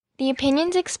The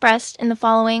opinions expressed in the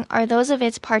following are those of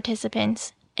its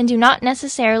participants and do not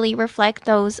necessarily reflect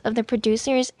those of the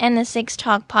producers and the Six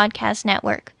Talk Podcast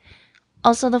Network.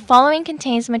 Also, the following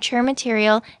contains mature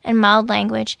material and mild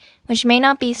language, which may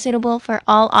not be suitable for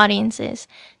all audiences.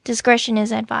 Discretion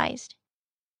is advised.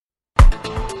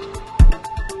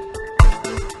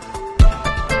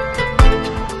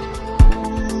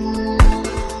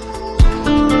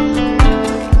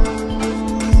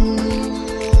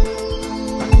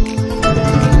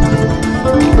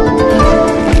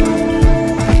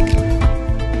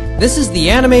 This is the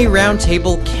Anime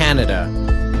Roundtable Canada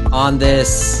on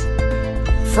this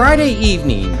Friday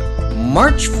evening,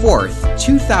 March 4th,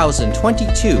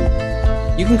 2022.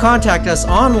 You can contact us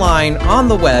online on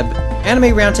the web,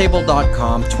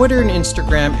 animeroundtable.com, Twitter and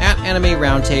Instagram at Anime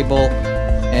Roundtable,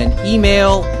 and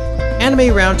email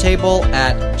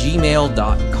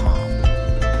animeroundtable@gmail.com.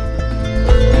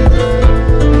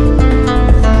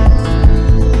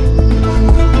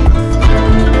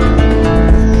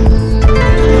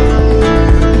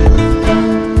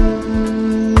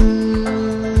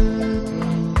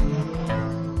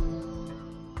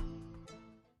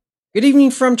 Good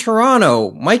evening from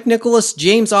Toronto. Mike Nicholas,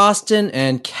 James Austin,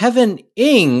 and Kevin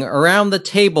Ing around the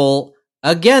table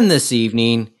again this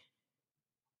evening.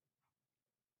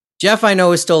 Jeff, I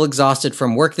know, is still exhausted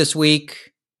from work this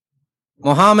week.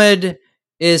 Mohammed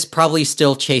is probably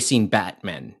still chasing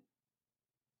Batman.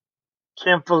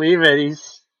 Can't believe it.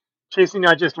 He's chasing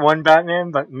not just one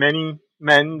Batman, but many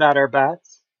men that are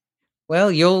bats. Well,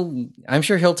 I'm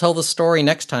sure he'll tell the story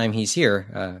next time he's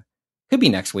here. Could be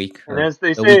next week. And as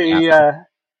they say,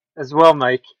 as well,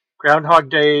 Mike, Groundhog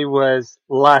Day was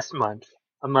last month,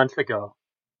 a month ago.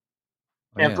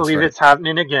 Can't believe it's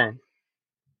happening again.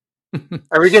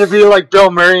 Are we going to be like Bill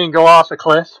Murray and go off a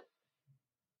cliff?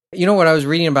 You know what? I was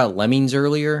reading about lemmings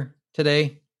earlier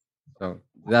today. So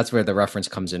that's where the reference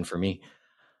comes in for me.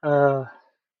 Well,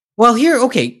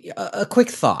 a quick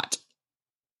thought.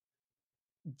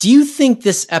 Do you think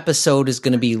this episode is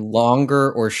going to be longer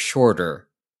or shorter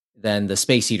than the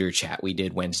Space Eater chat we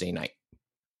did Wednesday night?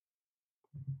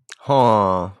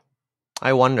 I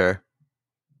wonder.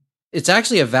 It's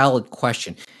actually a valid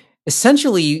question.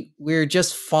 Essentially, we're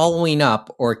just following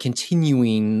up or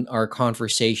continuing our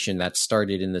conversation that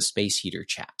started in the Space Heater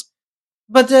chat.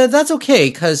 But that's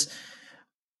okay, because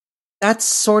that's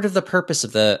sort of the purpose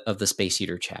of the Space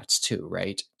Heater chats too,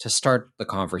 right? To start the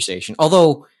conversation.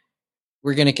 Although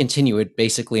we're going to continue it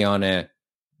basically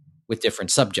with different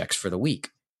subjects for the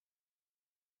week.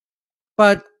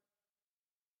 But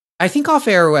I think off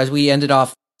air, as we ended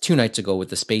off 2 nights ago with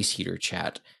the Space Heater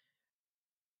chat,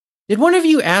 did one of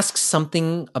you ask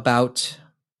something about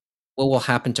what will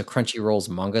happen to Crunchyroll's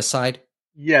manga side?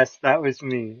 Yes, that was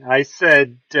me. I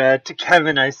said to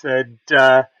Kevin,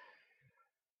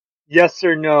 yes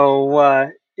or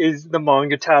no, is the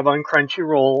manga tab on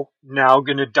Crunchyroll now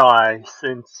going to die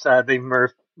since they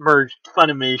merged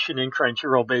Funimation and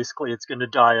Crunchyroll? Basically, it's going to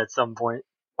die at some point,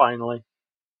 finally.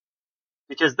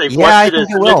 Because they've watched it as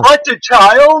a neglected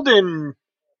child, and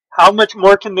how much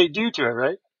more can they do to it,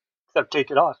 right? Except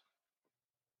take it off.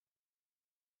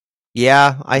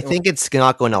 Yeah, I think it's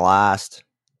not going to last,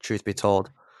 truth be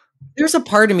told. There's a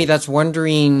part of me that's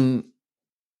wondering,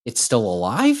 it's still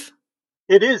alive?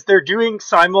 It is. They're doing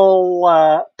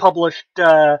published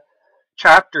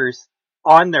chapters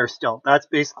on there still. That's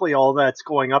basically all that's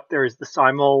going up there is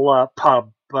the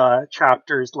pub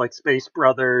chapters like Space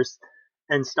Brothers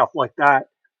and stuff like that.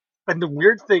 And the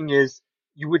weird thing is,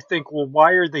 you would think, well,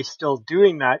 why are they still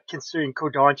doing that, considering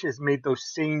Kodansha has made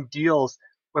those same deals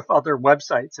with other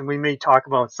websites, and we may talk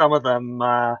about some of them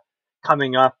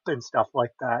coming up and stuff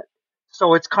like that.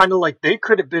 So it's kind of like they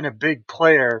could have been a big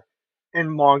player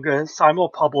in manga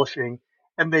simul-publishing,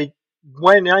 and they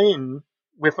went in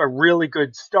with a really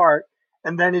good start,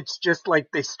 and then it's just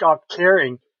like they stopped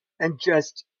caring, and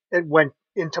just it went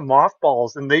into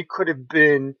mothballs, and they could have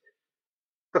been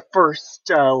the first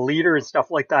leader and stuff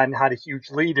like that and had a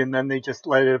huge lead, and then they just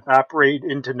let it evaporate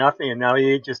into nothing, and now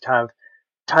you just have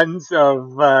tons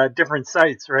of different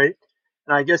sites, right?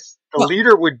 And I guess the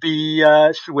leader would be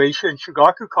Shueisha and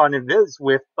Shugakukan and Viz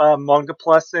with Manga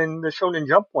Plus and the Shonen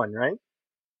Jump one, right?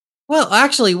 Well,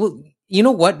 actually, you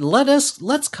know what?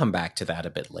 Let's come back to that a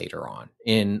bit later on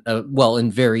in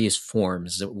various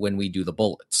forms when we do the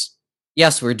bullets.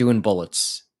 Yes, we're doing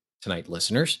bullets tonight,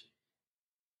 listeners.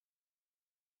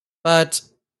 But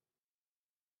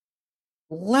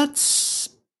let's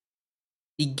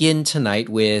begin tonight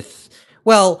with,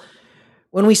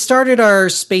 when we started our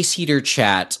Space Heater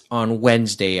chat on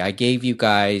Wednesday, I gave you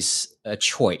guys a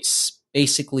choice.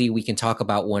 Basically, we can talk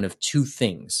about one of two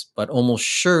things, but almost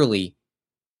surely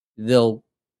the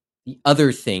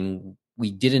other thing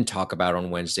we didn't talk about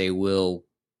on Wednesday will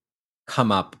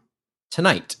come up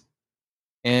tonight.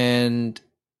 And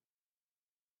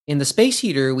in the Space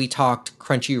Heater, we talked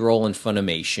Crunchyroll and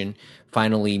Funimation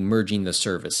finally merging the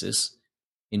services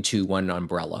into one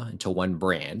umbrella, into one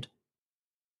brand.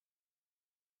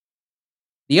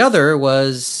 The other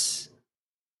was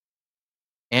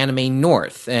Anime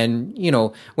North. And,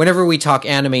 whenever we talk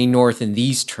Anime North in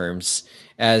these terms,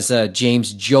 as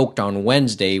James joked on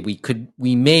Wednesday, we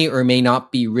may or may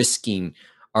not be risking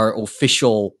our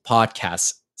official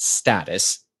podcast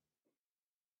status.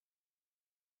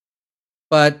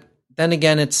 But then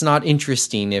again, it's not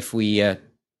interesting if we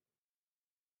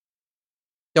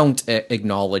don't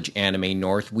acknowledge Anime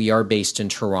North. We are based in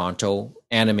Toronto.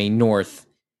 Anime North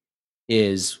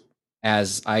is,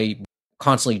 as I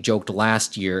constantly joked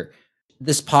last year,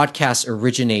 this podcast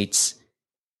originates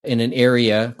in an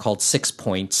area called 6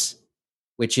 Points,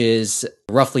 which is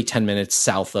roughly 10 minutes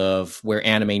south of where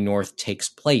Anime North takes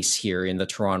place here in the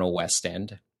Toronto West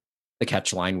End, the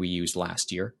catch line we used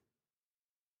last year.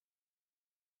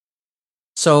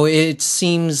 So it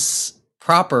seems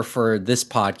proper for this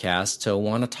podcast to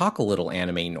want to talk a little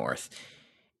Anime North.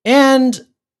 And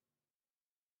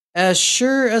as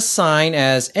sure a sign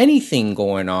as anything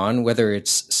going on, whether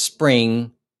it's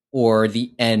spring or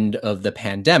the end of the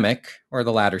pandemic, or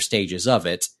the latter stages of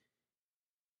it,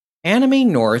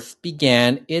 Anime North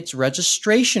began its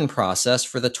registration process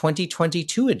for the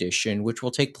 2022 edition, which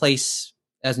will take place,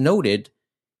 as noted,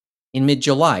 in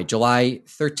mid-July, July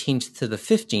 13th to the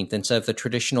 15th, instead of the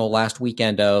traditional last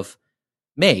weekend of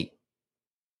May.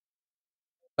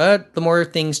 But the more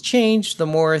things change, the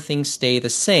more things stay the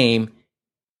same.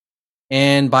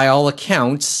 And by all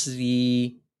accounts,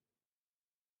 the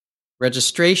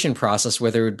registration process,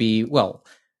 whether it would be,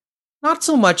 not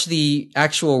so much the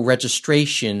actual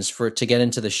registrations to get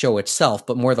into the show itself,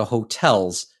 but more the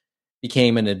hotels,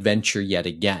 became an adventure yet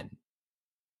again.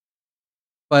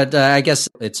 But I guess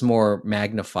it's more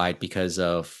magnified because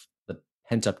of the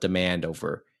pent-up demand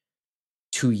over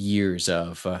 2 years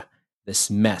of this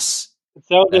mess. It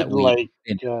sounded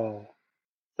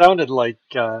like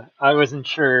I wasn't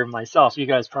sure myself. You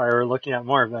guys probably were looking at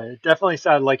more, but it definitely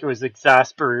sounded like it was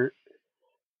exasperated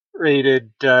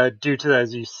due to,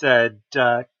 as you said,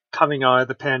 coming out of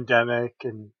the pandemic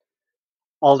and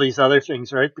all these other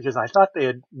things, right? Because I thought they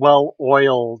had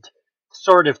well-oiled,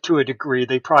 sort of to a degree.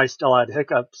 They probably still had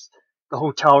hiccups, the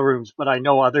hotel rooms, but I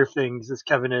know other things, as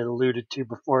Kevin had alluded to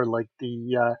before, like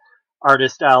the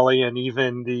Artist Alley and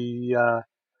even the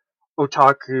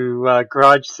Otaku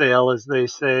garage sale, as they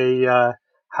say,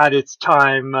 had its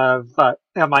time of,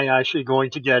 am I actually going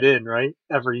to get in, right?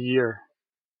 Every year.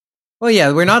 Well,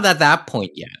 yeah, we're not at that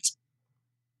point yet.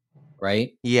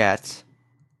 Right? Yet.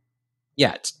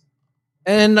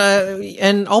 And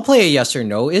I'll play a yes or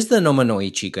no. Is the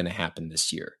Nomanoichi going to happen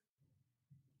this year?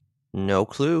 No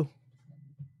clue.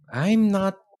 I'm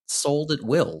not sold it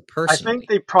will, personally. I think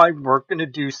they probably weren't going to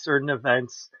do certain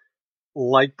events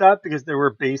like that because they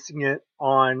were basing it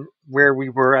on where we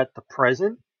were at the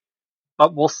present.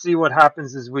 But we'll see what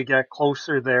happens as we get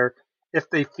closer there, if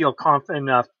they feel confident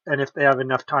enough and if they have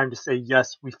enough time to say,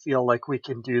 yes, we feel like we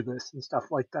can do this and stuff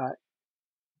like that.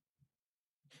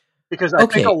 Because I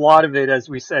think a lot of it, as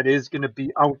we said, is going to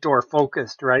be outdoor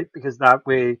focused, right? Because that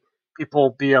way people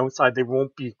will be outside. They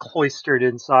won't be cloistered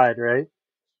inside, right?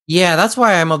 Yeah, that's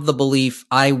why I'm of the belief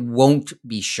I won't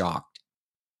be shocked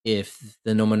if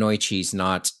the Nomanoichi's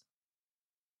not.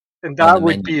 And that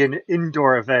would be an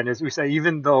indoor event, as we say,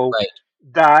 even though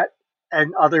that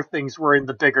and other things were in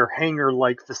the bigger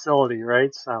hangar-like facility,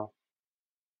 right? So,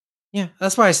 yeah,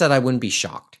 that's why I said I wouldn't be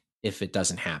shocked if it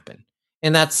doesn't happen.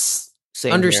 And that's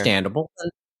understandable.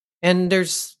 And there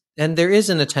is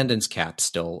an attendance cap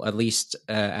still, at least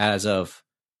as of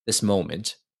this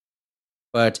moment.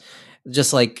 But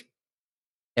just like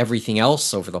everything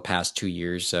else over the past 2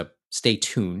 years, stay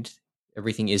tuned.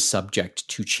 Everything is subject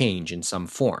to change in some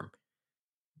form.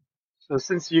 So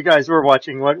since you guys were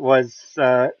watching, what was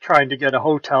trying to get a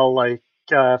hotel like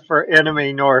for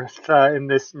Anime North in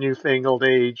this newfangled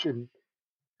age and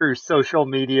through social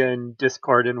media and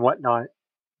Discord and whatnot?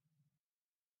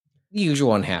 The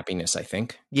usual unhappiness, I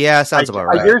think. Yeah, sounds about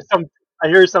right. I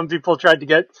hear some people tried to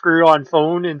get through on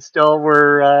phone and still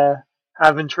were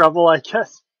having trouble, I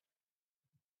guess.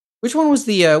 Which one was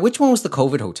the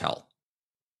COVID hotel?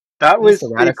 That was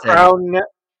the Crown.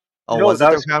 Oh, no, was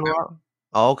that the Crown Royal?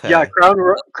 Oh, okay. Yeah,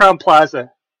 Crown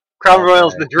Plaza. Crown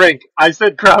Royal's the drink. I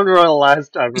said Crown Royal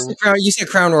last time. You said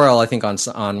Crown Royal, I think,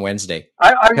 on Wednesday.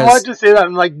 I wanted to say that.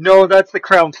 I'm like, no, that's the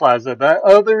Crown Plaza. That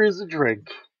other is a drink.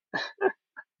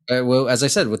 Well, as I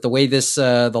said, with the way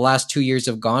the last 2 years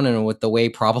have gone, and with the way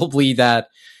probably that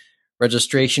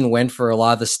registration went for a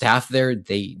lot of the staff there,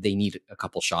 they need a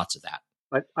couple shots of that.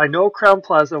 But I know Crown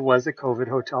Plaza was a COVID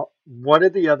hotel. One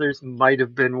of the others might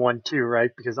have been one too, right?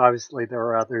 Because obviously there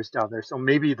are others down there. So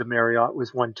maybe the Marriott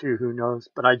was one too. Who knows?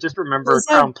 But I just remember Is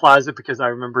that Crown Plaza because I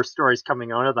remember stories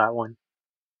coming out of that one.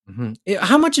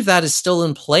 How much of that is still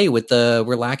in play with the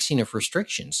relaxing of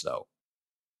restrictions, though?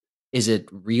 Is it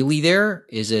really there?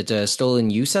 Is it still in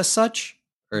use as such,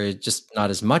 or just not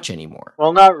as much anymore?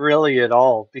 Well, not really at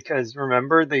all, because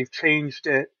remember they've changed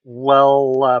it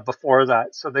well before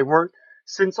that. So they weren't,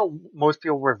 since most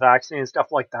people were vaccinated and stuff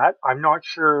like that. I'm not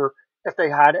sure if they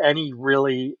had any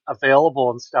really available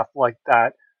and stuff like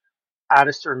that at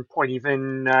a certain point,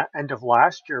 even end of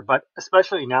last year. But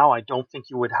especially now, I don't think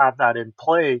you would have that in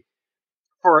play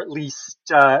for at least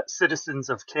citizens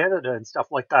of Canada and stuff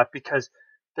like that, because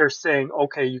they're saying,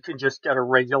 okay, you can just get a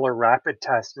regular rapid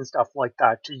test and stuff like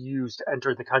that to use to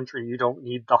enter the country. You don't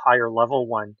need the higher level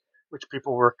one, which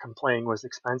people were complaining was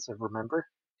expensive, remember?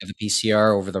 The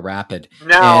PCR over the rapid.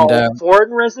 Now, And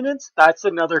foreign residents, that's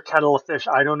another kettle of fish.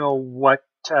 I don't know what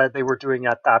they were doing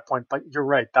at that point, but you're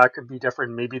right. That could be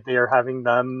different. Maybe they are having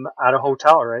them at a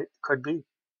hotel, right? Could be.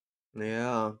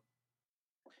 Yeah.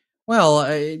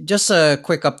 well, just a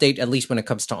quick update, at least when it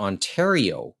comes to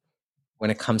Ontario,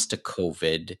 when it comes to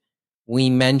COVID. We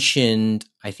mentioned,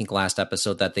 I think, last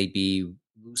episode that they'd be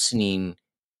loosening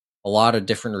a lot of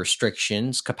different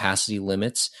restrictions, capacity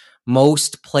limits.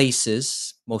 Most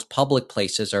places, most public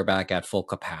places are back at full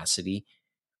capacity.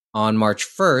 On March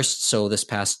 1st, so this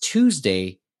past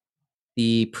Tuesday,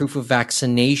 the proof of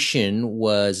vaccination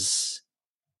was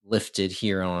lifted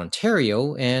here in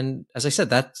Ontario. And as I said,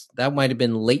 that might have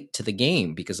been late to the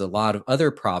game because a lot of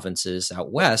other provinces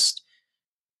out west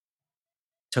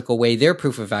took away their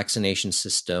proof of vaccination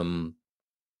system,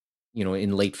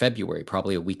 in late February,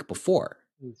 probably a week before.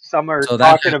 Some are So that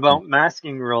talking happened. about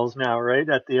masking rules now, right?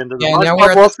 At the end of the Yeah, month, now we're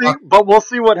but at we'll the see. But we'll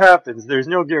see what happens. There's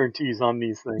no guarantees on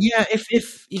these things. yeah.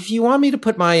 If you want me to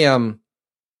put my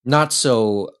not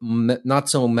so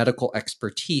medical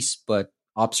expertise, but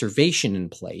observation in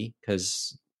play,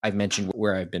 because I've mentioned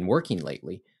where I've been working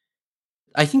lately.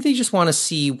 I think they just want to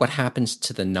see what happens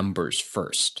to the numbers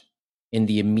first in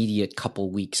the immediate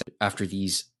couple weeks after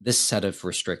this set of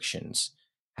restrictions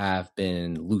have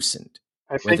been loosened.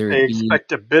 I think Whether they it be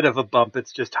expect a bit of a bump.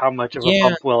 It's just how much of a yeah,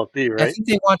 bump will it be, I right? think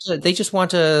they just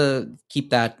want to keep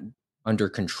that under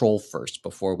control first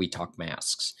before we talk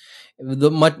masks.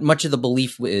 Much of the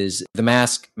belief is the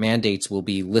mask mandates will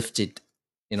be lifted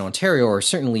in Ontario, or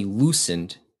certainly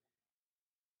loosened,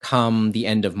 come the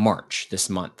end of March this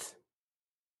month.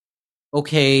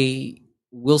 Okay,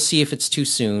 we'll see if it's too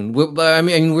soon. I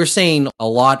mean, we're saying a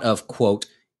lot of, quote,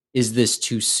 is this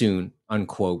too soon,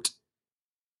 unquote,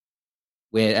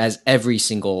 as every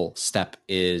single step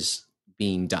is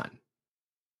being done.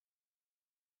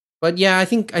 But yeah, I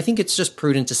think it's just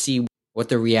prudent to see what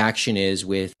the reaction is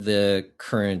with the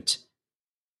current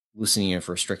loosening of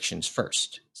restrictions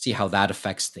first. See how that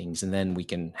affects things, and then we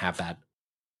can have that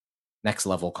next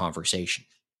level conversation.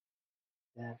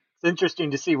 Yeah. It's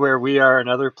interesting to see where we are and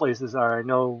other places are. I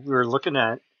know we were looking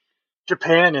at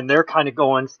Japan, and they're kind of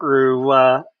going through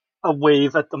a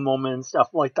wave at the moment and stuff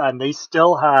like that, and they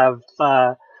still have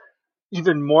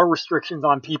even more restrictions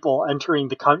on people entering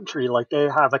the country. Like they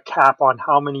have a cap on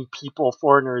how many people,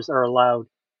 foreigners, are allowed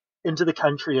into the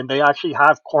country, and they actually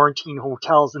have quarantine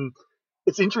hotels. And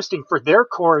it's interesting for their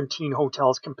quarantine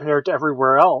hotels compared to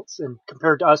everywhere else, and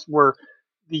compared to us, where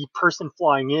the person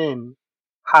flying in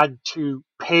had to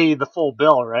pay the full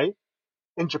bill, right?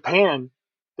 In Japan,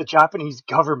 the Japanese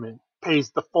government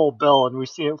pays the full bill, and we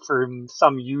see it from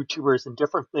some YouTubers and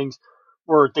different things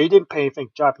where they didn't pay anything.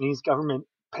 Japanese government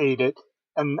paid it,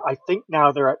 and I think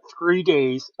now they're at 3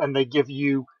 days, and they give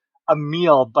you a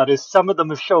meal. But as some of them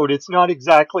have showed, it's not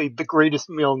exactly the greatest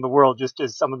meal in the world, just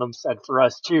as some of them said for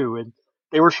us too. And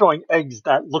they were showing eggs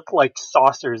that look like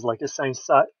saucers, like a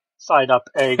side up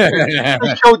egg.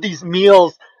 They showed these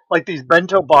meals, like these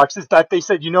bento boxes, that they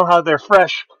said, you know how they're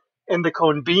fresh in the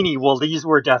konbini? Well, these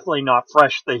were definitely not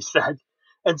fresh, they said.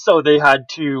 And so they had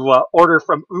to order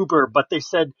from Uber, but they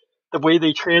said the way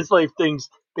they translate things,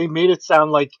 they made it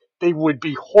sound like they would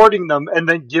be hoarding them and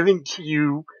then giving to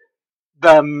you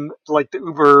them like the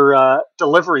Uber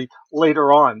delivery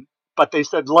later on. But they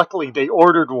said luckily they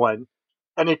ordered one,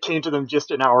 and it came to them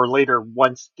just an hour later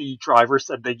once the driver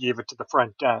said they gave it to the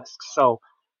front desk. So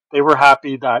they were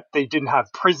happy that they didn't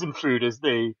have prison food, as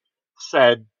they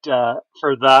said,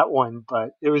 for that one.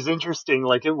 But it was interesting.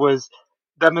 Like it was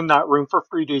them in that room for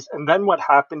 3 days. And then what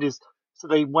happened is So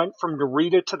they went from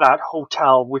Narita to that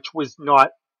hotel, which was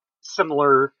not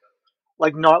similar,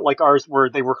 like not like ours where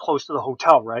they were close to the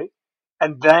hotel, right?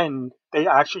 And then they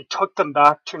actually took them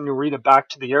back to Narita, back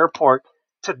to the airport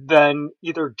to then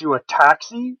either do a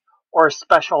taxi or a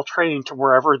special train to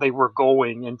wherever they were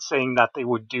going and saying that they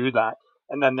would do that.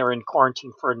 And then they're in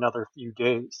quarantine for another few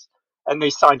days. And they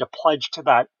signed a pledge to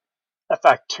that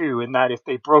effect too, in that if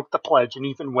they broke the pledge and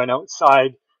even went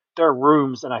outside their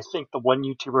rooms, and I think the one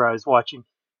YouTuber I was watching,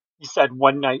 he said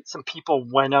one night some people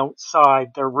went outside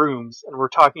their rooms and were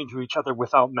talking to each other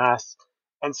without masks,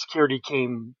 and security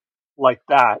came like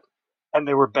that, and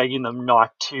they were begging them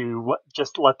not to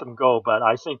just let them go. But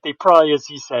I think they probably, as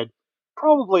he said,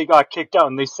 probably got kicked out.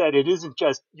 And they said it isn't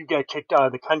just you get kicked out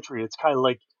of the country. It's kind of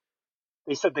like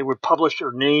they said they would publish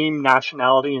your name,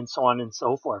 nationality, and so on and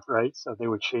so forth, right? So they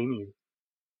would shame you.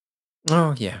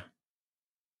 Oh yeah,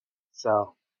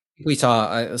 So we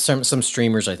saw some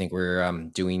streamers. I think were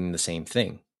doing the same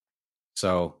thing.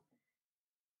 So,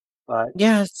 but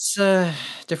yeah, it's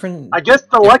different. I guess the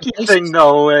different lucky places. thing,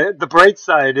 though, the bright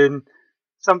side, and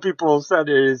some people said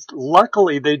is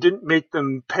luckily they didn't make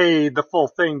them pay the full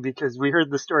thing, because we heard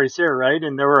the stories here, right?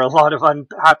 And there were a lot of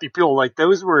unhappy people. Like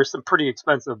those were some pretty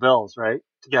expensive bills, right,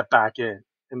 to get back in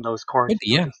those quarantine.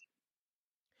 Yeah.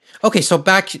 Okay, so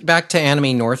back to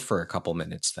Anime North for a couple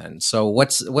minutes then. So what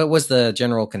was the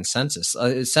general consensus?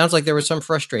 It sounds like there was some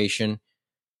frustration.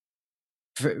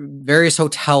 Various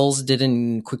hotels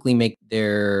didn't quickly make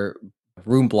their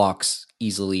room blocks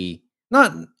easily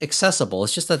not accessible.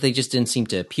 It's just that they just didn't seem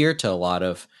to appear to a lot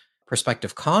of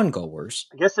prospective con goers.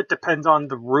 I guess it depends on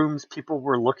the rooms people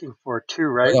were looking for too,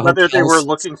 right? The Whether they were hotels-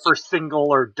 looking for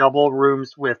single or double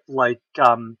rooms with like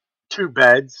 2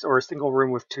 beds, or a single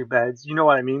room with 2 beds. You know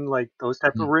what I mean? Like those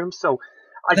type of rooms. So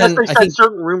I guess they said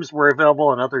certain rooms were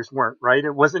available and others weren't, right?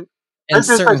 It wasn't and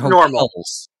certain as normal.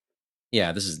 hotels.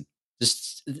 Yeah, this is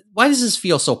just why does this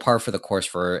feel so par for the course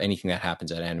for anything that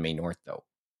happens at Anime North though?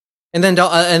 And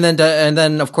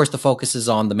then of course the focus is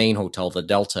on the main hotel, the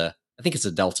Delta. I think it's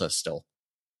a Delta still.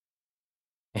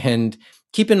 And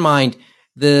keep in mind,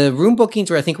 the room bookings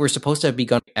were supposed to have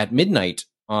begun at midnight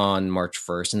on March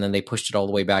 1st, and then they pushed it all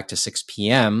the way back to 6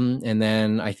 p.m. And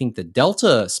then I think the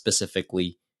Delta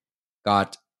specifically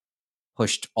got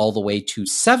pushed all the way to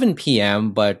 7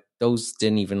 p.m., but those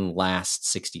didn't even last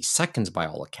 60 seconds by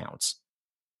all accounts.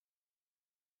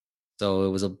 So it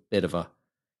was a bit of a,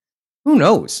 who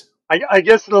knows? I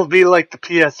guess it'll be like the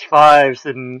PS5s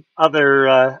and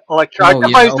other electronic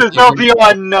devices. Okay. They'll be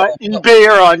on eBay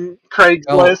or on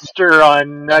Craigslist or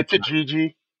on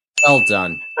Kijiji. Well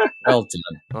done. Well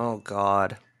done. Oh,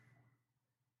 God.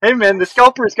 Hey, man, the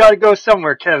scalpers got to go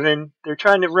somewhere, Kevin. They're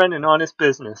trying to run an honest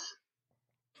business.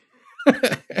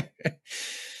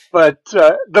 But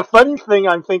the funny thing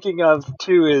I'm thinking of,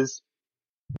 too, is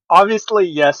obviously,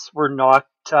 yes, we're not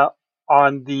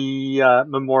on the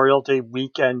Memorial Day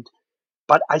weekend,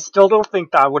 but I still don't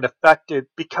think that would affect it,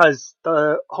 because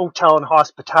the hotel and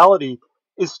hospitality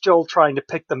is still trying to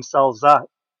pick themselves up.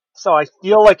 So I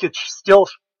feel like it still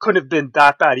couldn't have been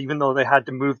that bad, even though they had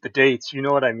to move the dates. You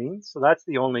know what I mean? So that's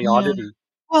the only oddity.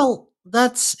 Well,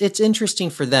 it's interesting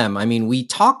for them. I mean, we've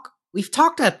talked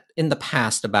in the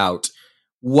past about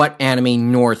what Anime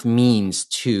North means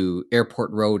to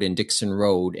Airport Road and Dixon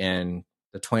Road and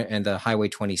the Highway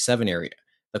 27 area,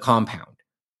 the compound.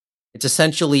 It's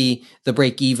essentially the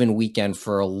break-even weekend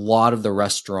for a lot of the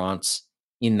restaurants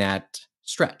in that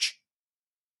stretch.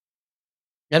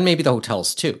 And maybe the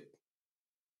hotels too.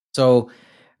 So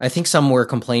I think some were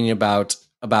complaining about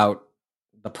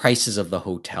the prices of the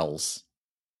hotels.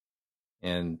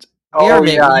 And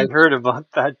I heard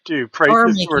about that too.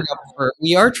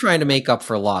 We are trying to make up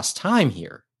for lost time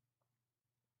here.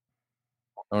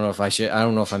 I don't know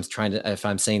if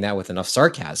I'm saying that with enough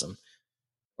sarcasm,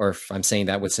 or if I'm saying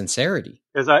that with sincerity.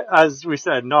 Because as we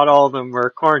said, not all of them were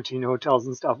quarantine hotels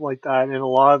and stuff like that, and a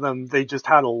lot of them, they just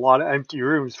had a lot of empty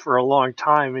rooms for a long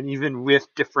time, and even with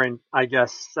different, I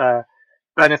guess,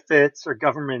 benefits or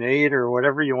government aid or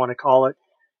whatever you want to call it,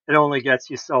 it only gets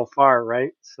you so far,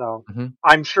 right? So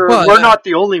I'm sure we're not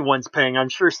the only ones paying. I'm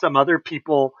sure some other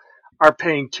people are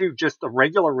paying too. Just the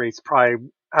regular rates probably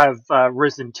have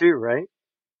risen too, right?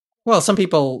 Well, some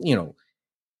people,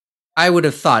 I would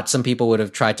have thought some people would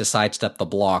have tried to sidestep the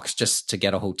blocks just to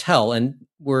get a hotel, and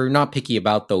we're not picky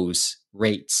about those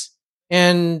rates.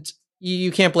 And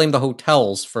you can't blame the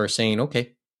hotels for saying,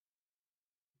 okay.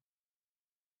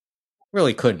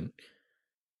 Really couldn't.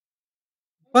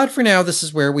 But for now, this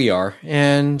is where we are.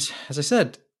 And as I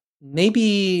said,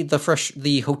 maybe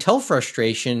the hotel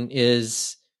frustration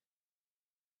is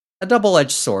a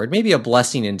double-edged sword, maybe a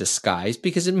blessing in disguise,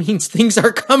 because it means things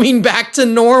are coming back to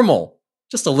normal.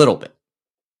 Just a little bit.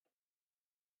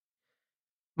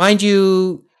 Mind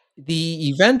you, the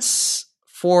events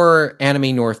for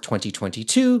Anime North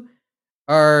 2022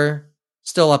 are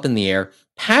still up in the air.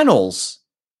 Panels.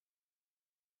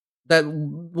 That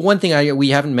one thing we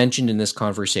haven't mentioned in this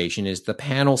conversation is the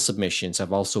panel submissions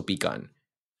have also begun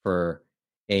for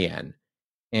AN.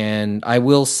 And I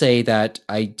will say that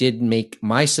I did make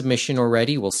my submission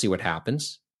already. We'll see what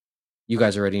happens. You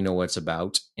guys already know what it's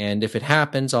about. And if it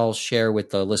happens, I'll share with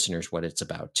the listeners what it's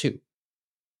about too.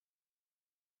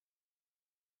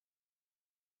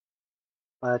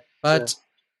 But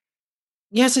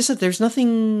yes, I said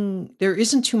there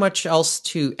isn't too much else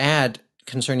to add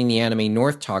concerning the Anime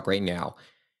North talk right now.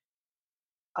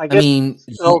 I mean,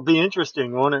 it'll be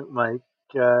interesting, won't it, Mike,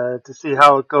 to see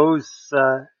how it goes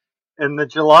in the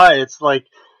July. It's like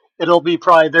it'll be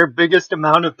probably their biggest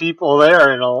amount of people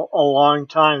there in a long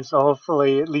time. So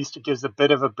hopefully, at least it gives a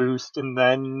bit of a boost. And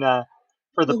then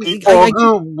for the people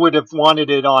who would have wanted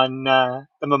it on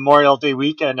the Memorial Day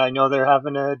weekend, I know they're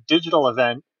having a digital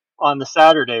event on the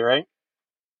Saturday, right?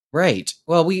 Right.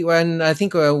 Well, and I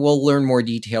think we'll learn more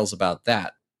details about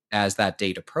that as that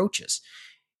date approaches.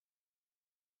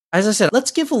 As I said,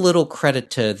 let's give a little credit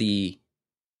to the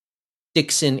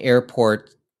Dixon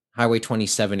Airport, Highway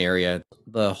 27 area,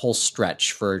 the whole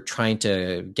stretch for trying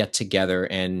to get together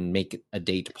and make a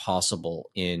date possible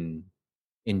in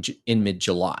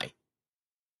mid-July.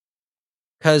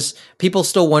 Because people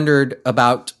still wondered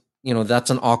about, that's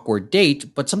an awkward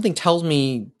date, but something tells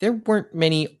me there weren't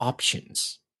many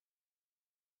options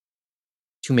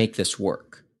to make this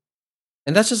work.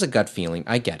 And that's just a gut feeling.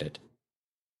 I get it.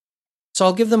 So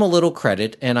I'll give them a little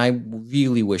credit, and I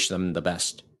really wish them the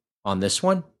best on this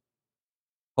one.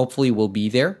 Hopefully we'll be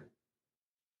there.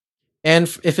 And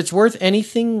if it's worth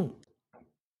anything,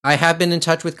 I have been in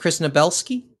touch with Chris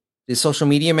Nabelski, the social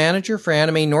media manager for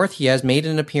Anime North. He has made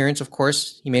an appearance, of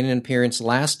course. He made an appearance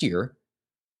last year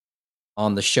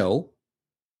on the show.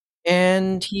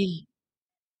 And he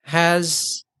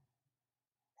has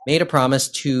made a promise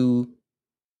to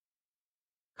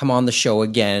come on the show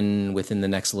again within the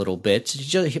next little bit.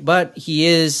 But he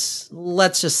is,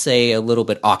 let's just say, a little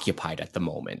bit occupied at the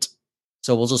moment.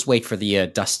 So we'll just wait for the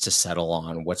dust to settle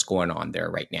on what's going on there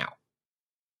right now.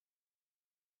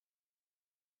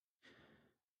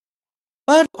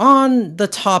 But on the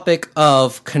topic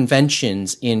of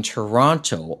conventions in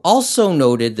Toronto, also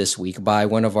noted this week by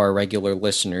one of our regular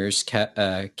listeners,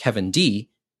 Kevin D.,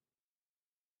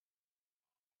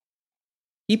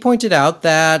 he pointed out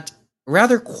that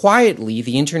rather quietly,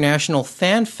 the International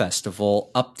Fan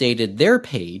Festival updated their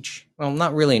page. Well,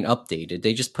 not really an updated.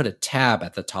 They just put a tab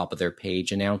at the top of their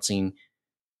page announcing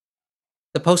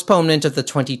the postponement of the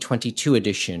 2022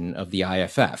 edition of the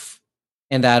IFF,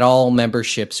 and that all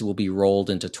memberships will be rolled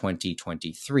into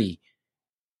 2023.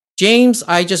 James,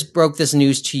 I just broke this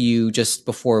news to you just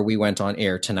before we went on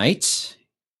air tonight,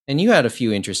 and you had a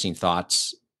few interesting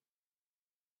thoughts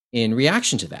in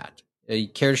reaction to that. You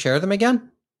care to share them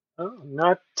again? Oh,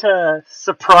 not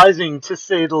surprising to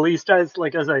say the least. As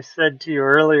I said to you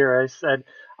earlier, I said,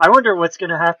 I wonder what's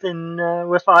going to happen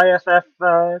with IFF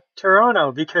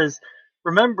Toronto, because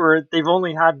remember, they've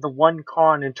only had the one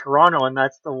con in Toronto, and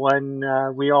that's the one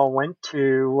we all went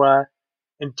to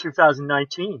in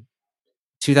 2019.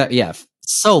 Yeah,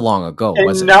 so long ago, and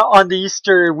wasn't it? And on the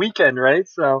Easter weekend, right?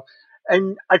 So,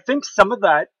 and I think some of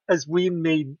that, as we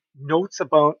made notes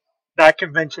about that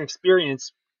convention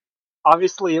experience,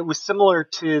 obviously it was similar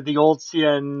to the old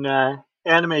CN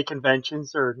anime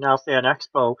conventions, or now Fan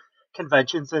Expo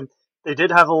conventions, and they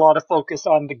did have a lot of focus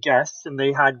on the guests, and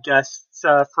they had guests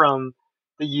from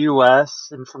the US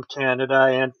and from Canada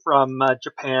and from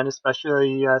Japan,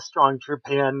 especially strong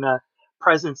Japan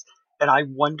presence. And I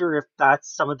wonder if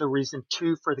that's some of the reason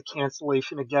too for the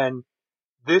cancellation again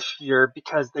this year,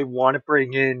 because they want to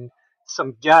bring in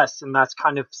some guests, and that's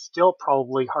kind of still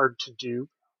probably hard to do.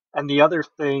 And the other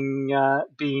thing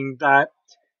being that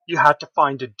you have to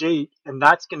find a date, and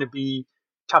that's going to be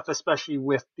tough, especially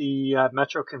with the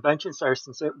Metro Convention Center,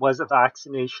 since it was a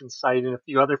vaccination site and a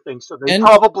few other things. So they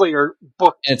probably are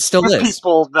booked with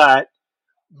people that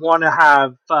want to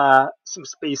have some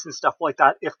space and stuff like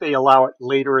that if they allow it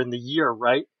later in the year,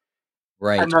 right?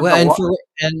 Right. Well,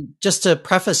 and just to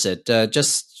preface it,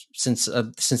 just since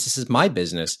this is my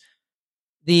business,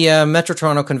 the Metro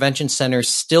Toronto Convention Center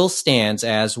still stands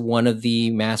as one of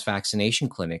the mass vaccination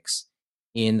clinics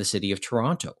in the city of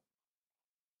Toronto.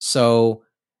 So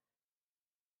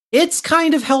it's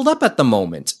kind of held up at the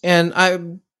moment. And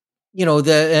the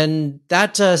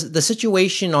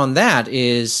situation on that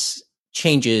is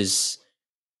changes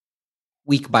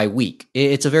week by week.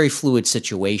 It's a very fluid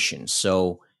situation.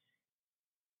 So,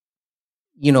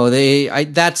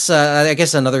 that's I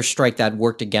guess another strike that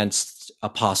worked against a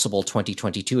possible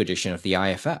 2022 edition of the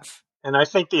IFF. And I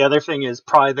think the other thing is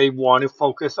probably they want to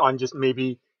focus on just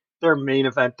maybe their main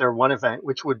event, their one event,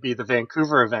 which would be the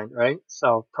Vancouver event, right?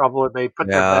 So probably they put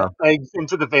their eggs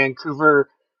into the Vancouver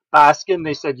basket and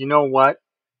they said, you know what?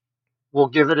 We'll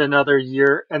give it another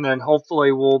year and then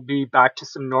hopefully we'll be back to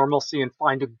some normalcy and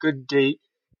find a good date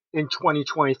in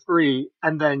 2023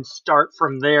 and then start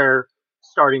from there,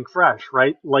 starting fresh,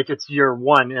 right? Like it's year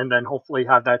one and then hopefully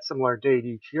have that similar date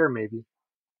each year maybe.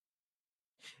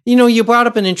 You brought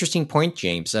up an interesting point,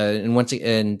 James,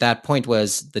 and that point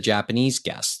was the Japanese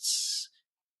guests.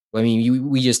 I mean,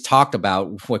 we just talked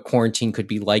about what quarantine could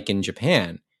be like in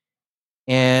Japan,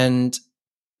 and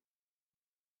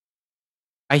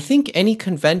I think any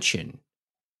convention,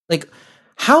 like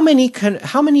how many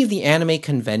of the anime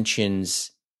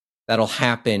conventions that'll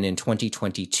happen in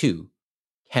 2022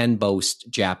 can boast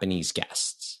Japanese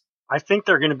guests? I think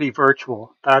they're going to be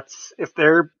virtual. That's if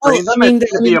they're bringing them, it's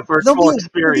going to be a virtual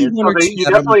experience. So you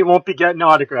definitely won't be getting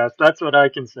autographs. That's what I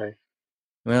can say.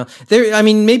 Well,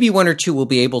 maybe one or two will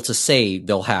be able to say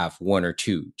they'll have one or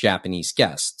two Japanese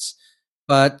guests,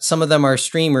 but some of them are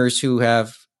streamers who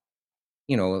have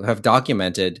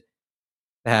documented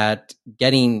that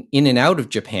getting in and out of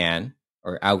Japan,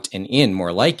 or out and in,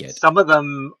 more like it. Some of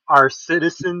them are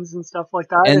citizens and stuff like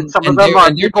that, and some of them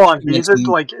are people on visas.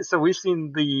 So we've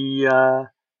seen the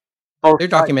both. They're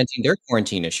documenting their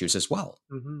quarantine issues as well.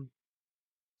 Mm-hmm.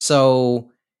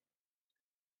 So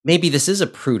maybe this is a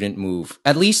prudent move,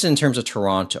 at least in terms of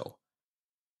Toronto.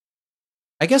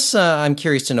 I guess I'm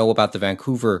curious to know about the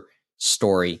Vancouver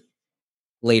story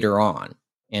later on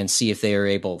and see if they are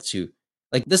able to.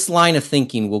 Like, this line of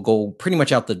thinking will go pretty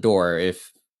much out the door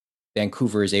if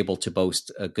Vancouver is able to boast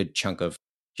a good chunk of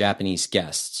Japanese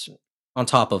guests on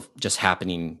top of just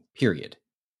happening, period.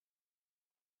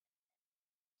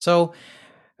 So,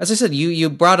 as I said, you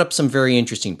brought up some very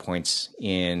interesting points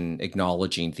in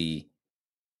acknowledging the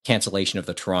cancellation of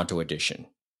the Toronto edition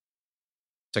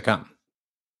to come.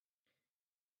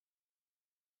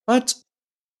 But,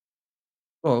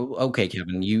 okay,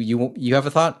 Kevin, you have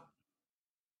a thought?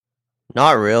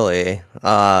 Not really.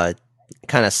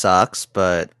 Kind of sucks,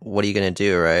 but what are you gonna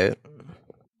do, right?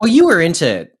 Well, you were into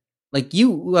it. Like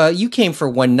you came for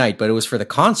one night, but it was for the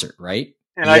concert, right?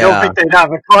 And I don't think they'd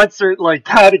have a concert like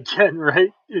that again,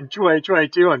 right? In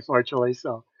 2022, unfortunately.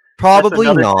 So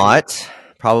probably not.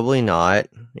 Probably not.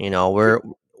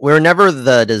 We're never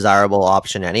the desirable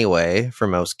option anyway for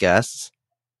most guests.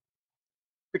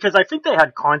 Because I think they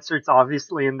had concerts,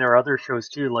 obviously, in their other shows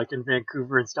too, like in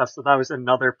Vancouver and stuff. So that was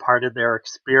another part of their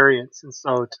experience. And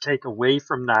so to take away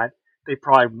from that, they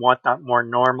probably want that more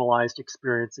normalized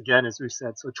experience again, as we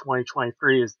said. So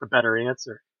 2023 is the better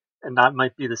answer. And that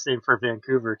might be the same for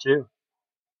Vancouver too.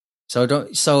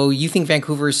 So you think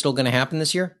Vancouver is still going to happen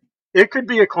this year? It could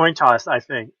be a coin toss, I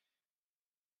think.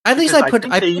 At least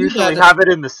they usually have it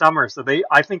in the summer, so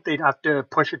I think they'd have to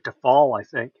push it to fall, I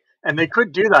think. And they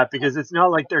could do that because it's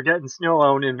not like they're getting snow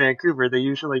out in Vancouver. They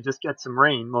usually just get some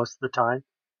rain most of the time.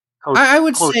 I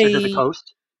would closer say to the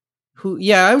coast.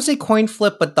 I would say coin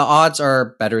flip, but the odds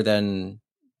are better than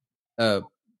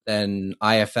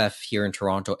IFF here in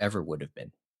Toronto ever would have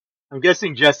been. I'm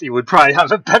guessing Jesse would probably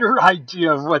have a better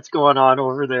idea of what's going on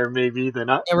over there, maybe than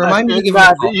us. Remind me to give him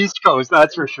a call. The East Coast,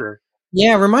 that's for sure.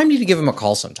 Yeah, remind me to give him a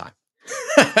call sometime.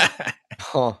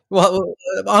 Well,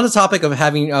 on the topic of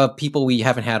having people we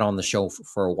haven't had on the show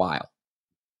for a while,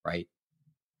 right?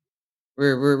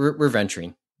 We're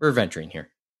venturing. We're venturing here.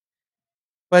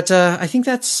 But I think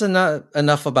that's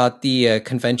enough about the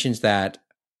conventions that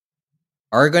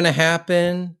are going to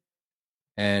happen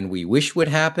and we wish would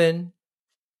happen,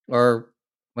 or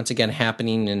once again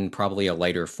happening in probably a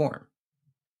lighter form.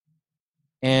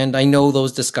 And I know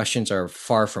those discussions are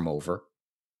far from over,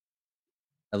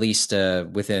 at least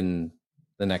within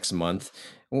the next month.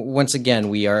 Once again,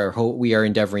 we are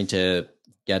endeavoring to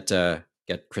get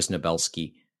Chris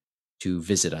Nabelsky to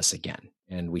visit us again,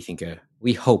 and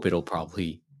we hope it'll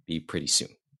probably be pretty soon.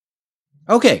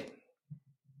 Okay,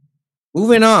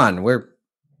 moving on. We're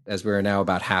now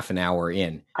about half an hour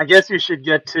in. I guess you should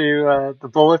get to the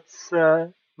bullets,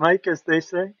 Mike, as they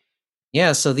say.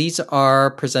 Yeah, so these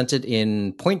are presented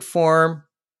in point form,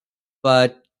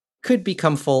 but could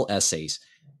become full essays.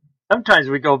 Sometimes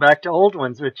we go back to old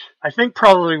ones, which I think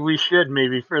probably we should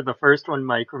maybe for the first one,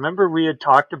 Mike. Remember we had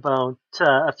talked about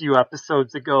a few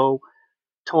episodes ago,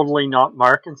 Totally Not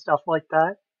Mark and stuff like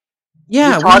that?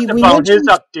 Yeah, we talked about his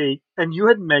update, and you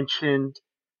had mentioned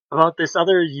about this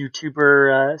other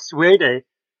YouTuber, Suede,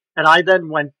 and I then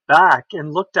went back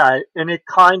and looked at it, and it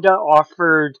kind of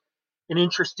offered an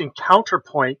interesting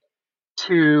counterpoint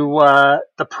to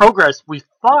the progress we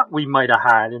thought we might have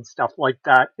had and stuff like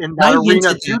that in that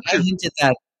arena of I YouTube. hinted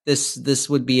that this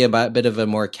would be a bit of a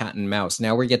more cat and mouse.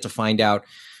 Now we get to find out.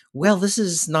 Well, this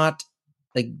is not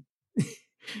like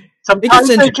Sometimes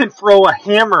they can throw a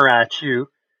hammer at you,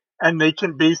 and they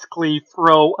can basically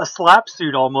throw a slap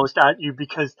suit almost at you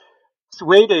because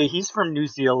Suede, he's from New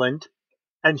Zealand,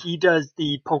 and he does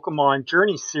the Pokemon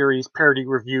Journey series parody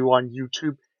review on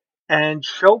YouTube. And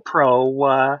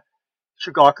ShowPro,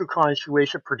 Shigakukan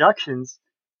Shueisha Productions,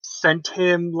 sent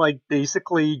him like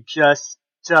basically just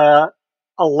a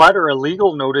letter, a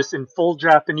legal notice in full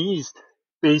Japanese,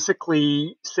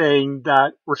 basically saying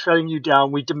that we're shutting you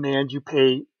down. We demand you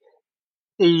pay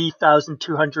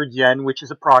 80,200 yen, which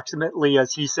is approximately,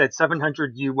 as he said,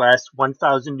 700 US,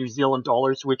 1,000 New Zealand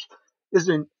dollars, which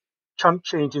isn't chump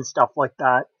change and stuff like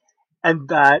that. And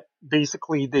that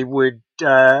basically they would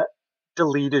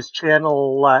delete his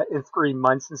channel in 3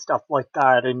 months and stuff like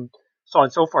that, and so on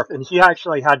and so forth. And he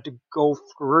actually had to go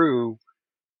through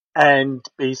and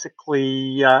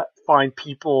basically find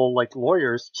people like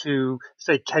lawyers to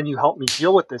say, can you help me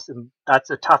deal with this? And that's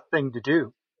a tough thing to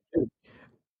do.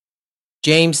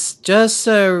 James, just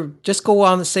go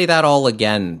on and say that all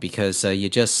again because you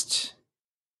just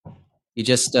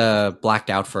blacked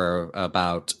out for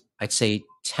about, I'd say,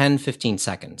 10-15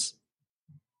 seconds.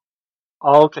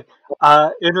 Okay.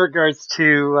 In regards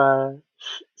to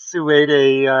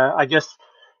Suede, I guess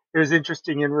it was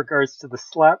interesting in regards to the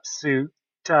slap suit.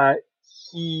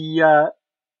 He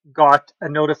got a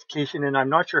notification, and I'm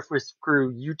not sure if it was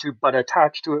through YouTube, but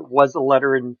attached to it was a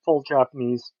letter in full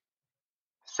Japanese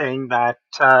saying that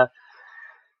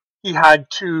he had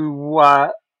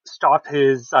to stop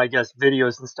his, I guess,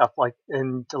 videos and stuff like,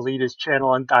 and delete his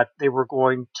channel, and that they were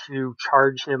going to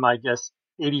charge him, I guess,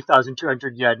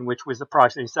 80,200 yen, which was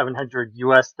approximately 700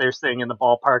 US. They're saying in the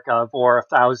ballpark of, or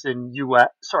 1,000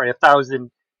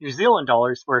 New Zealand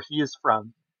dollars, where he is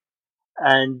from.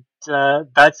 And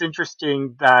that's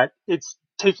interesting that it's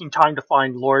taking time to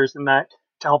find lawyers and that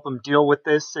to help him deal with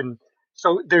this. And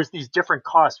so there's these different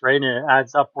costs, right? And it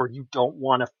adds up where you don't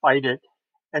want to fight it.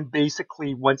 And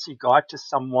basically, once he got to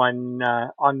someone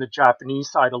on the Japanese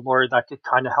side, a lawyer that could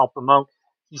kind of help him out,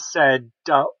 he said,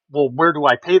 well, where do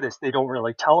I pay this? They don't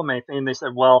really tell him anything. And they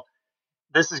said, well,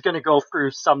 this is going to go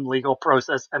through some legal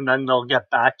process, and then they'll get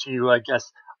back to you, I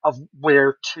guess, of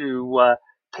where to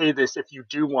pay this if you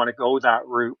do want to go that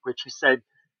route, which he said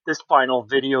this final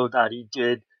video that he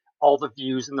did, all the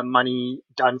views and the money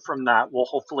done from that will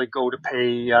hopefully go to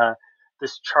pay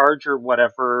this charge or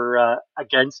whatever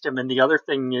against him. And the other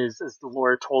thing is, as the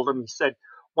lawyer told him, he said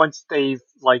once they've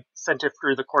like sent it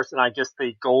through the course, and I guess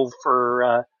they go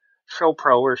for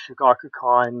ShowPro or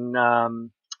Shigakukan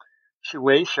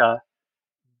Shueisha,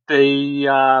 they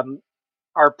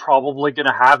are probably going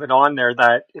to have it on there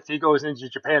that if he goes into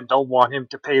Japan, they'll want him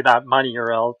to pay that money,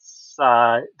 or else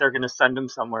they're going to send him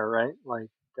somewhere, right? Like,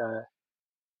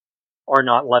 or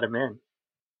not let him in.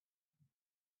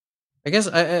 I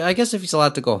guess if he's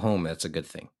allowed to go home, that's a good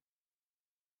thing.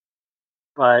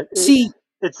 But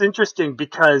it's interesting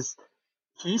because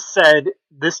he said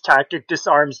this tactic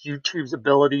disarms YouTube's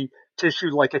ability to issue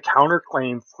like a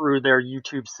counterclaim through their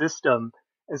YouTube system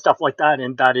and stuff like that,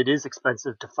 and that it is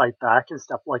expensive to fight back and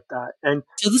stuff like that. And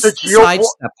so this is the side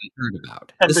step I heard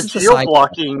about. And this the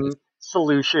geo-blocking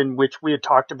solution, which we had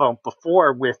talked about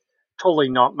before with Totally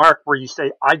Not Mark, where you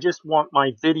say, I just want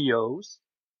my videos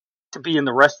to be in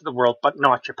the rest of the world, but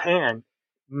not Japan,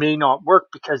 may not work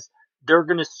because they're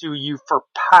going to sue you for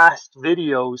past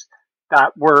videos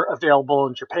that were available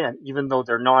in Japan, even though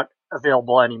they're not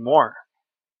available anymore.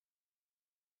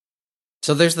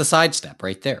 So there's the sidestep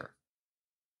right there.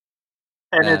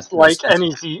 And it's like,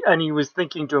 and he was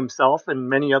thinking to himself, and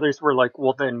many others were like,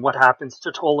 well, then what happens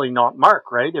to Totally Not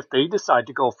Mark, right? If they decide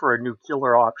to go for a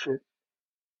nuclear option,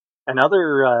 and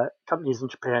other companies in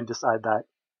Japan decide that.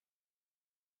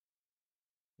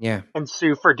 Yeah. And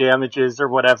sue for damages or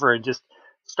whatever, and just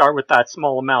start with that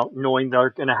small amount, knowing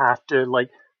they're going to have to like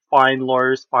find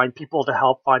lawyers, find people to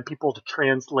help, find people to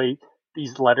translate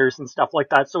these letters and stuff like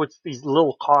that. So it's these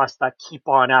little costs that keep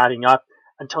on adding up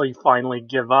until you finally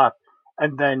give up.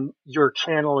 And then your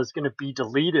channel is going to be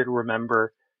deleted,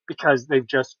 remember, because they've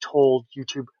just told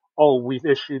YouTube, oh, we've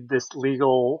issued this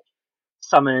legal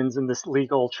summons and this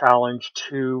legal challenge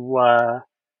to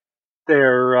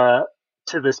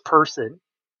to this person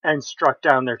and struck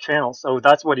down their channel. So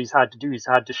that's what he's had to do. He's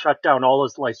had to shut down all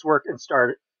his life's work and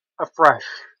start afresh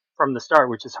from the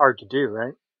start, which is hard to do,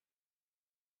 right?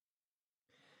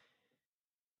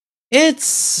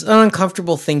 It's an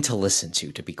uncomfortable thing to listen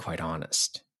to be quite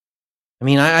honest. I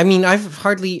mean, I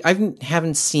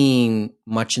haven't seen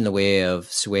much in the way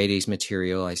of Suede's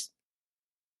material. I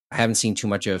haven't seen too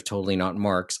much of Totally Not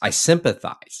Mark's. I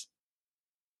sympathize.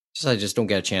 I just don't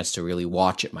get a chance to really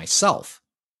watch it myself.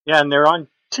 Yeah, and they're on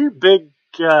two big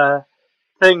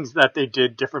things that they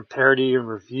did, different parody and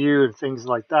review and things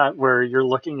like that, where you're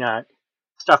looking at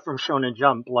stuff from Shonen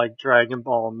Jump like Dragon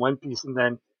Ball and One Piece, and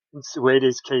then in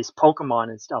Suede's case, Pokemon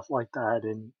and stuff like that.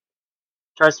 And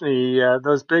trust me,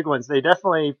 those big ones, they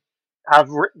definitely have,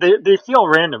 they feel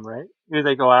random, right? Who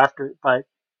they go after, but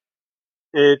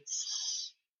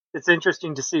it's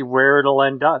interesting to see where it'll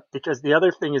end up, because the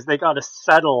other thing is they got to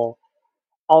settle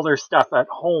all their stuff at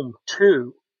home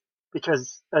too,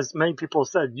 because as many people have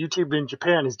said, YouTube in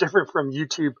Japan is different from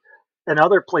YouTube in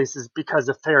other places because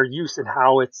of fair use and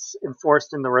how it's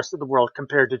enforced in the rest of the world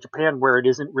compared to Japan, where it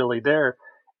isn't really there.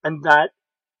 And that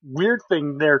weird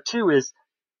thing there too is,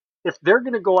 if they're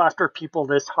going to go after people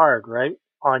this hard, right,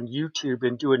 on YouTube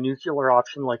and do a nuclear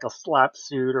option like a slap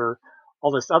suit or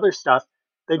all this other stuff,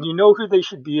 then you know who they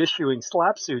should be issuing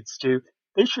slap suits to.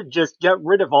 They should just get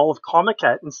rid of all of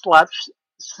Comiket and slap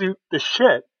suit the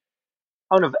shit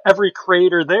out of every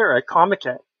creator there at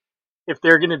Comiket, if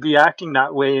they're going to be acting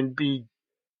that way and be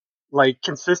like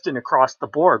consistent across the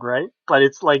board, right? But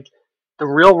it's like the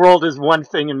real world is one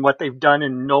thing and what they've done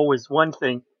and know is one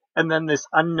thing. And then this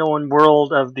unknown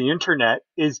world of the internet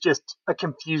is just a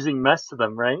confusing mess to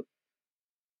them, right?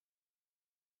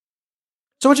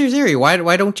 So what's your theory? Why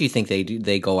don't you think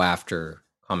they go after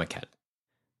Comiket?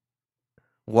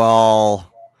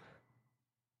 Well,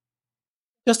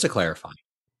 just to clarify,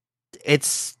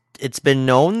 it's been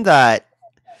known that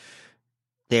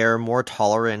they're more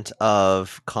tolerant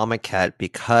of Comiket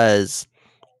because,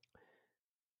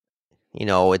 you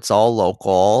know, it's all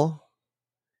local.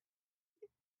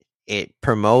 It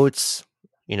promotes,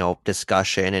 you know,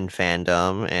 discussion and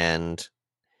fandom, and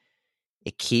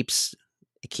it keeps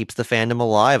the fandom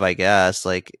alive, I guess.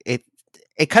 Like it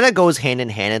kind of goes hand in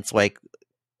hand. It's like,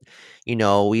 you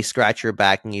know, we scratch your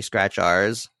back and you scratch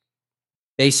ours.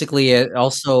 Basically, it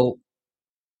also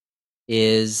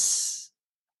is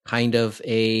kind of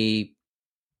a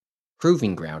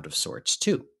proving ground of sorts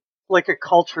too. Like a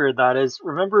culture that is.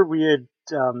 Remember, we had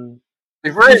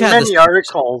we've read many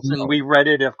articles, and we read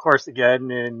it, of course,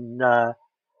 again in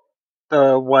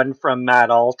the one from Matt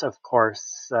Alt, of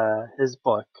course, his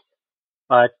book.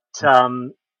 But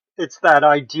it's that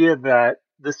idea that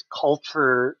this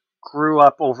culture grew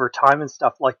up over time and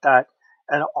stuff like that.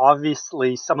 And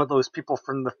obviously, some of those people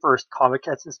from the first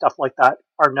Comikets and stuff like that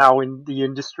are now in the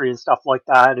industry and stuff like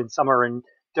that. And some are in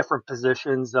different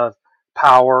positions of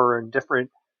power and different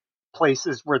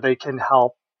places where they can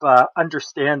help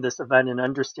understand this event and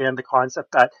understand the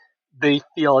concept that they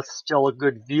feel it's still a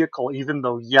good vehicle, even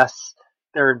though, yes,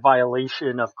 they're in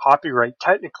violation of copyright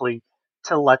technically,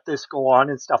 to let this go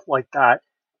on and stuff like that,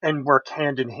 and work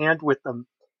hand in hand with them.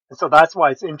 And so that's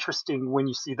why it's interesting when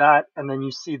you see that, and then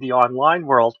you see the online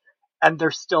world, and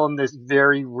they're still in this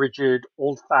very rigid,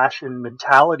 old-fashioned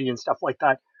mentality and stuff like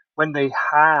that, when they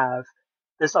have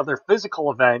this other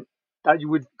physical event that you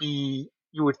would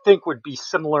think would be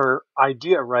similar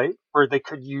idea, right? Where they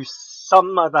could use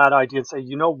some of that idea and say,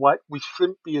 you know what, we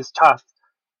shouldn't be as tough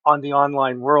on the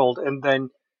online world, and then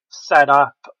set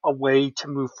up a way to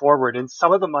move forward. And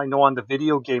some of them I know on the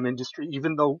video game industry,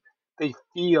 even though they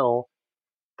feel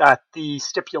that the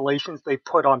stipulations they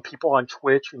put on people on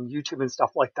Twitch and YouTube and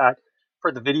stuff like that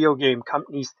for the video game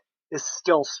companies is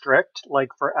still strict,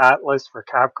 like for Atlas, for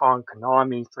Capcom,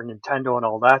 Konami, for Nintendo and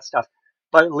all that stuff.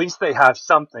 But at least they have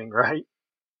something, right?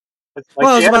 It's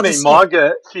like the anime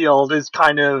manga field is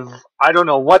kind of, I don't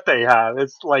know what they have.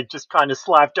 It's like just kind of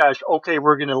slapdash, okay,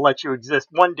 we're going to let you exist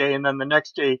one day, and then the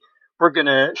next day we're going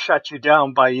to shut you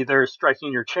down by either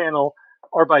striking your channel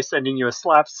or by sending you a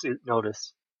slap suit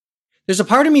notice. There's a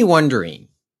part of me wondering,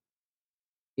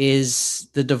 is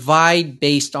the divide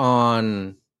based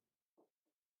on,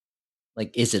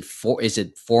 like, is it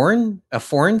foreign, a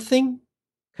foreign thing?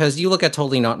 Because you look at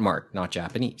Totally Not Mark, not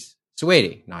Japanese.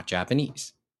 Suede, not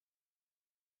Japanese.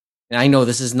 And I know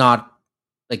this is not,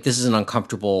 like, this is an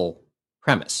uncomfortable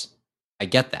premise. I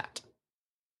get that.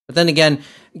 But then again,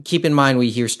 keep in mind we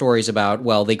hear stories about,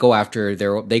 well, they go after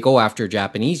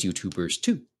Japanese YouTubers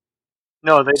too.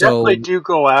 No, they definitely do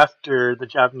go after the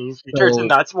Japanese YouTubers, and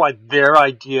that's why their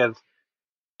idea of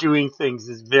doing things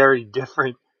is very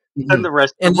different than the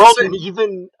rest of the world. And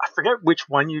even, I forget which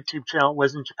one YouTube channel it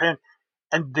was in Japan,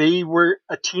 and they were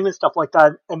a team and stuff like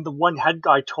that, and the one head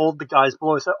guy told the guys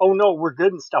below, said, oh no, we're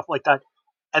good and stuff like that.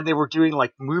 and they were doing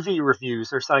like movie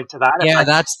reviews or something to that Yeah, effect,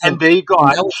 that's and the they and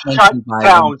got that was shut mentioned by one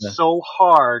down of the. so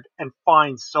hard and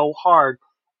fined so hard.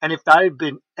 And if that had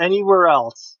been anywhere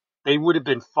else, they would have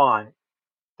been fined.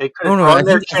 They could Oh have no, I thrown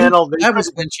their think channel. They that could,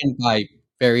 was mentioned by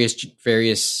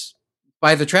various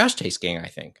by the Trash Taste Gang, I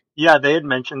think. yeah, they had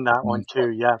mentioned that one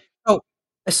too. Yeah. Oh,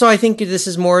 so I think this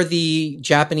is more the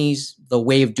Japanese, the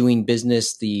way of doing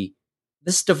business.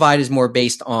 This divide is more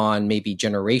based on maybe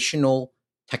generational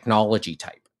technology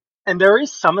type. And there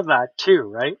is some of that too,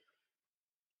 right?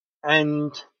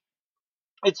 And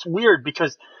it's weird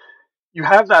because you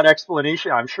have that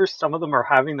explanation. I'm sure some of them are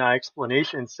having that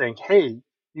explanation saying, hey,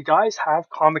 you guys have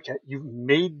Comiket. You've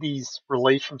made these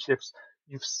relationships.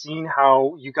 You've seen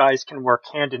how you guys can work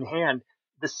hand in hand.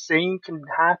 The same can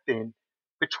happen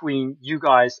between you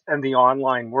guys and the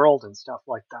online world and stuff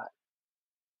like that.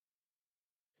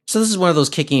 So this is one of those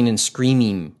kicking and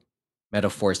screaming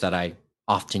metaphors that I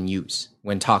often use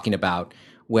when talking about,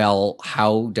 well,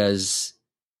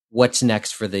 what's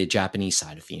next for the Japanese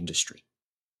side of the industry?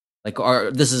 Like,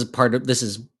 this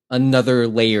is another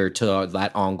layer to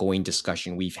that ongoing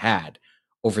discussion we've had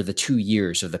over the 2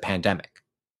 years of the pandemic.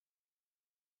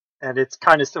 And it's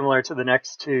kind of similar to the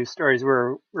next two stories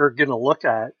we're going to look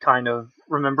at. Kind of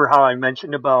remember how I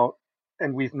mentioned about,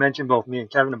 and we've mentioned both me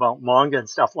and Kevin about manga and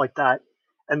stuff like that.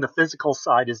 And the physical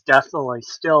side is definitely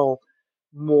still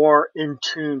more in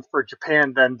tune for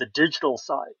Japan than the digital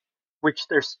side, which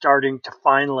they're starting to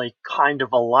finally kind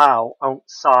of allow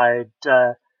outside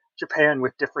Japan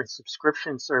with different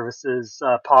subscription services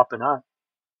popping up.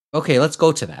 Okay, let's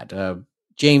go to that.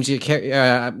 James,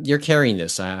 you're carrying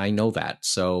this. I know that.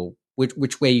 So,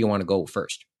 which way you want to go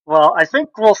first? Well, I think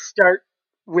we'll start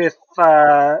with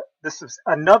this is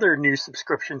another new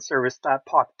subscription service that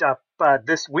popped up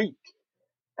this week.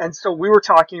 And so we were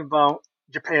talking about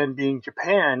Japan being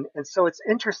Japan. And so it's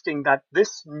interesting that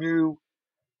this new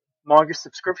manga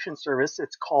subscription service,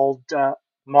 it's called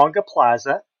Manga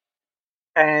Plaza.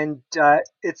 And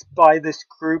it's by this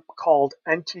group called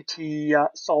NTT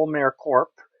Solmer Corp.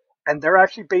 And they're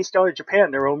actually based out of Japan.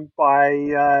 They're owned by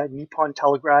Nippon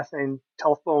Telegraph and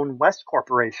Telephone West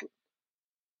Corporation.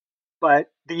 But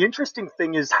the interesting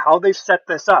thing is how they've set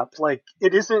this up. Like,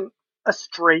 it isn't a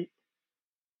straight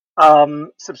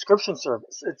subscription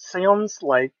service. It sounds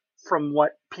like, from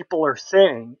what people are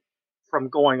saying from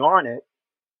going on it,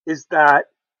 is that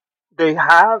they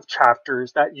have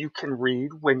chapters that you can read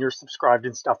when you're subscribed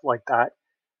and stuff like that.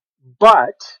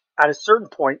 But at a certain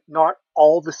point, not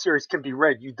all the series can be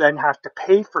read. You then have to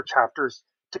pay for chapters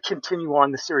to continue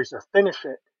on the series or finish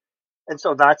it. And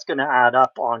so that's going to add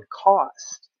up on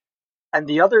cost. And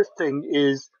the other thing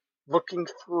is looking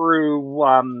through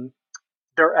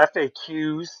their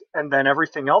FAQs and then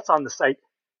everything else on the site.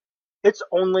 It's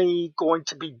only going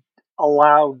to be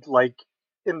allowed like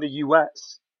in the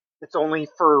US. It's only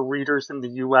for readers in the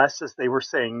US, as they were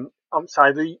saying.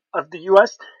 Outside of the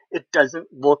US, it doesn't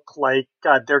look like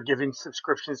they're giving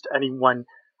subscriptions to anyone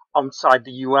outside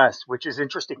the US, which is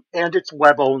interesting. And it's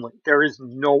web only. There is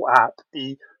no app.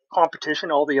 The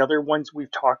competition, all the other ones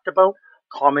we've talked about,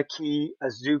 Komiki,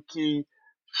 Azuki,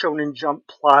 Shonen Jump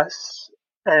Plus,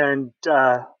 and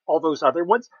all those other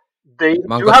ones, they do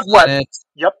Manga have web. Planet,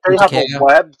 Yep, they have a Utakea.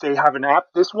 web. They have an app.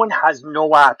 This one has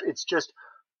no app. It's just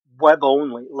web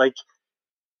only. Like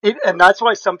it, and that's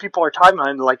why some people are talking about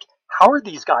it, like, how are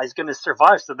these guys going to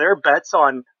survive? So their bets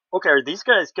on, okay, are these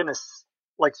guys going to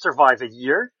like survive a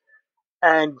year?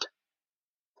 And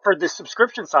for the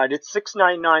subscription side, it's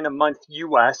 $6.99 a month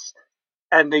US,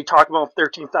 and they talk about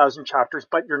 13,000 chapters,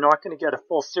 but you're not going to get a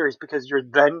full series because you're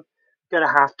then going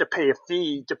to have to pay a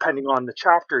fee depending on the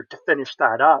chapter to finish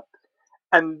that up.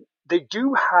 And they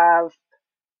do have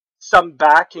some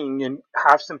backing and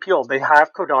have some appeal. They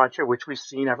have Kodansha, which we've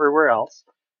seen everywhere else.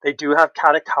 They do have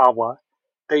Katakawa.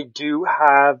 They do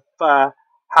have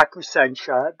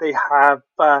Hakusensha. They have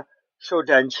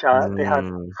Shodensha. They have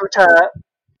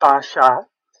Futabasha,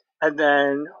 and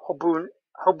then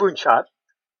Hobunsha,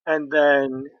 and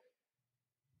then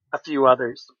a few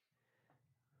others.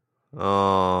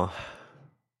 Oh,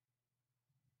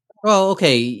 Well,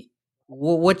 okay.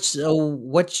 What's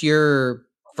your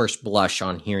first blush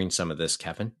on hearing some of this,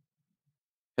 Kevin?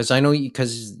 Because I know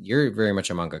because you're very much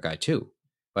a manga guy too,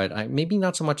 but maybe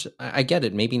not so much. I get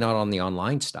it. Maybe not on the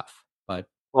online stuff, but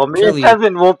Well, me and clearly,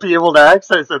 Kevin won't be able to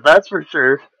access it, that's for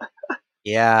sure.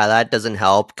 yeah, that doesn't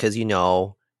help because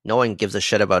no one gives a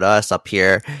shit about us up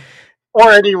here. Or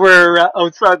anywhere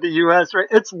outside the US, right?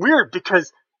 It's weird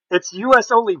because it's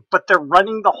US only, but they're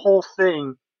running the whole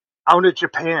thing out of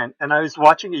Japan. And I was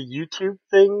watching a YouTube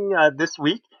thing this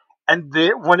week, and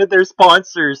one of their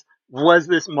sponsors was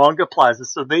this Manga Plaza.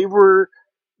 So they were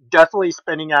definitely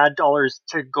spending ad dollars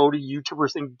to go to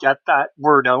YouTubers and get that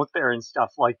word out there and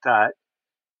stuff like that.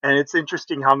 And it's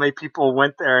interesting how many people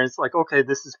went there and it's like, okay,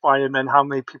 this is fine. And then how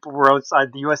many people were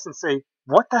outside the US and say,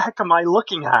 what the heck am I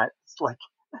looking at? It's like,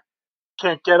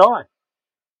 can't get on.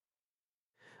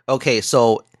 Okay,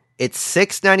 so it's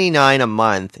 $6.99 a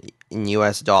month in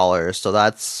US dollars. So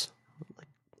that's,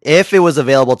 if it was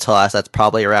available to us, that's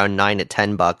probably around $9 to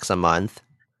 $10 a month.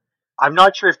 I'm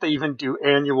not sure if they even do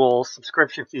annual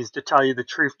subscription fees, to tell you the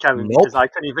truth, Kevin, Nope. because I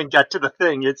couldn't even get to the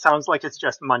thing. It sounds like it's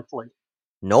just monthly.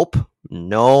 Nope.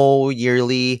 No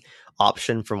yearly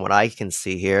option from what I can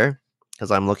see here,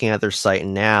 because I'm looking at their site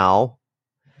now.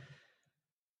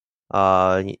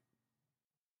 I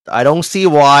don't see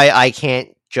why I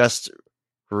can't just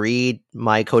read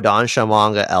my Kodansha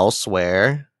manga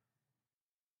elsewhere,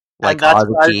 like And that's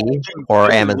what I was Azuki thinking or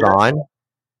too, yeah. Amazon.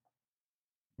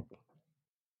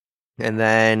 And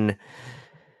then,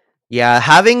 yeah,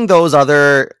 having those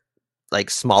other like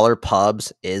smaller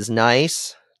pubs is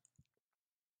nice.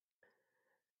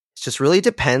 It just really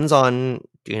depends on,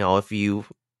 you know,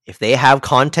 if they have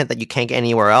content that you can't get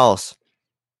anywhere else.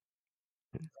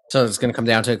 So it's going to come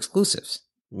down to exclusives.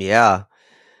 Yeah.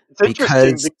 It's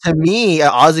interesting. Because to me,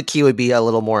 Azuki would be a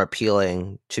little more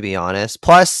appealing, to be honest.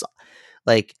 Plus,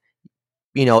 like,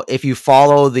 you know, if you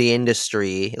follow the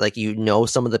industry, like, you know,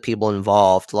 some of the people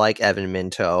involved, like Evan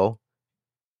Minto.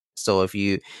 So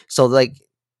like,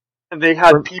 And they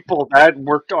had people that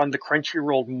worked on the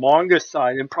Crunchyroll manga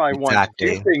side and probably wanted to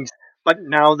do exactly. things, but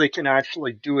now they can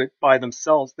actually do it by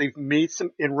themselves. They've made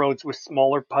some inroads with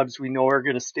smaller pubs we know are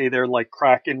going to stay there, like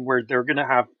Kraken, where they're going to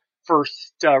have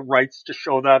first rights to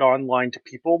show that online to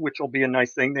people, which will be a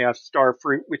nice thing. They have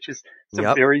Starfruit, which is some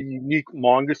Yep. very unique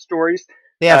manga stories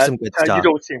They have that some good you stuff.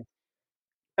 don't see.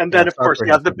 And Yeah, then, of course, Starfruit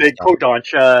you has have the some good big stuff.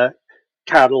 Kodansha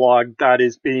catalog that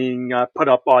is being put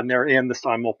up on there, and the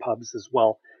simul pubs as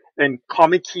well. And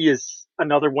Comic Key is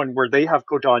another one where they have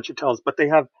Kodansha titles, but they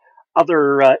have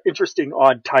other interesting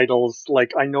odd titles.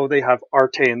 Like I know they have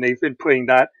Arte, and they've been putting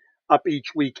that up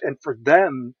each week. And for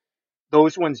them,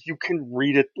 those ones you can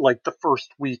read it like the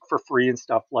first week for free and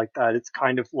stuff like that. It's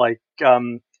kind of like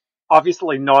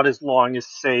obviously not as long as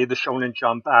say the Shonen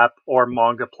Jump app or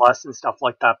Manga Plus and stuff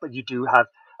like that, but you do have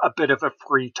a bit of a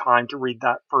free time to read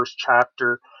that first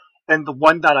chapter. And the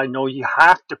one that I know you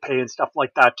have to pay and stuff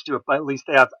like that to do it, but at least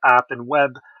they have app and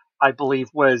web, I believe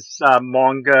was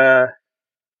Manga,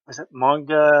 was it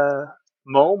Manga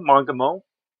Mo? Manga Mo?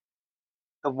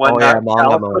 The one Oh yeah, that Manga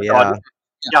Dallas Mo, Madonna,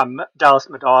 yeah. Dallas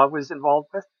Madonna was involved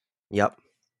with. Yep.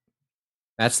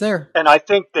 That's there. And I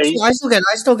think they, I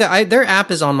still get, their app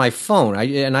is on my phone.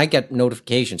 I get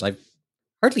notifications. I've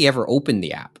hardly ever opened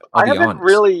the app. I'll I be haven't honest.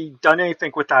 really done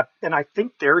anything with that, and I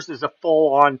think theirs is a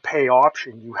full-on pay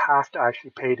option. You have to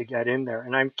actually pay to get in there,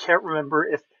 and I can't remember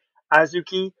if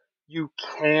Azuki you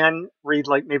can read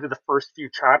like maybe the first few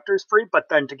chapters free, but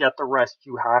then to get the rest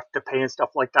you have to pay and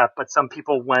stuff like that. But some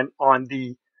people went on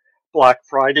the Black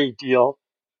Friday deal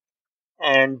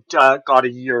and got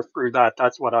a year through that.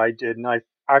 That's what I did, and I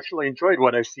actually enjoyed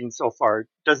what I've seen so far.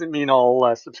 Doesn't mean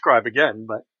I'll subscribe again,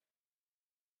 but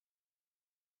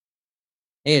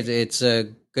Hey, it's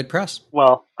a good press.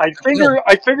 well, I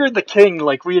figured the king,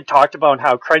 like we had talked about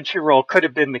how Crunchyroll could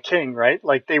have been the king, right?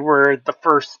 Like they were the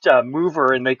first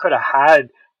mover and they could have had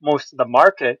most of the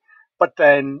market, but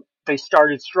then they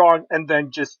started strong and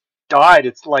then just died.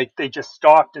 It's like they just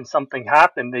stopped and something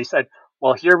happened. They said,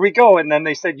 well, here we go. And then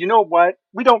they said, you know what?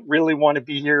 We don't really want to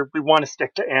be here. We want to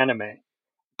stick to anime.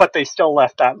 But they still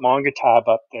left that manga tab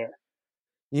up there.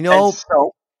 You And know,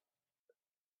 so,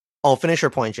 finish your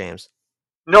point, James.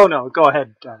 no, go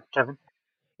ahead, Kevin.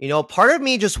 You know, part of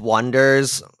me just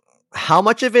wonders how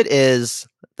much of it is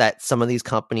that some of these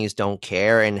companies don't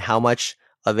care and how much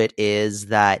of it is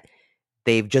that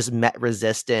they've just met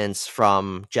resistance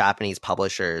from Japanese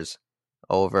publishers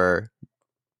over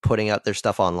putting out their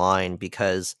stuff online,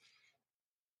 because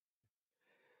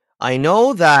I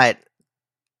know that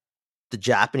the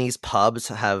Japanese pubs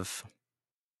have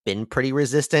been pretty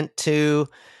resistant to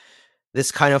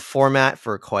this kind of format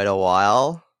for quite a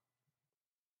while,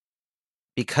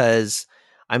 because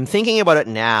I'm thinking about it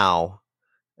now.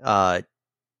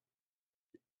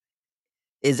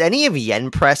 Is any of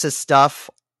Yen Press's stuff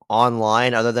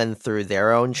online other than through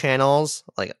their own channels?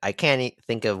 Like, I can't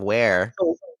think of where.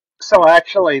 So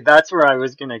actually, that's where I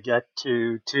was going to get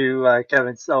to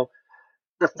Kevin. So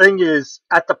the thing is,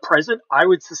 at the present, I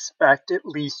would suspect at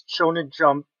least Shonen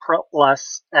Jump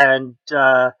Plus and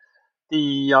the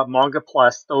Manga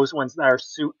Plus, those ones that are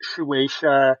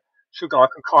Shueisha,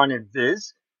 Shugakukan, and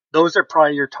Viz, those are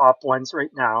probably your top ones right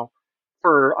now.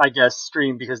 for, I guess,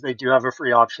 stream because they do have a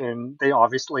free option. They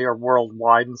obviously are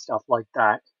worldwide and stuff like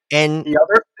that. And The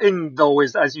other thing, though,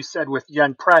 is as you said with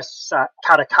Yen Press,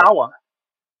 Katakawa.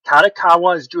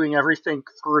 Katakawa is doing everything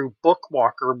through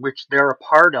Bookwalker, which they're a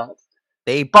part of.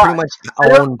 they But pretty much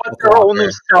own they're only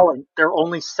Bookwalker. selling. They're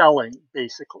only selling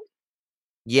basically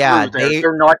Yeah, through there.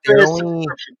 They're not doing they're a only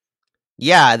subscription.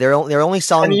 they're only And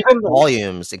selling even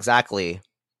volumes, exactly.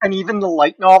 the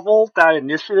light novel, that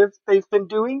initiative they've been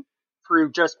doing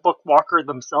through just Bookwalker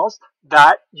themselves,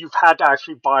 that you've had to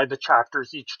actually buy the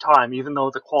chapters each time, even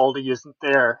though the quality isn't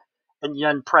there. And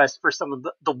Yen Press, for some of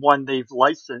the one they've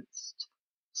licensed,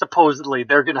 supposedly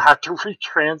they're going to have to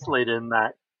retranslate in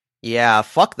that. Yeah,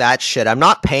 fuck that shit. I'm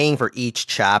not paying for each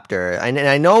chapter. And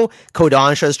I know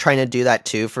Kodansha is trying to do that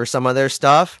too for some of their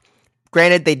stuff.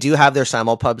 Granted, they do have their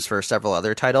simulpubs for several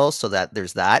other titles, so that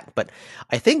there's that. But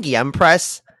I think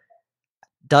Yempress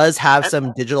does have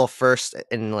some digital first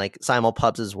and like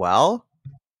simulpubs as well.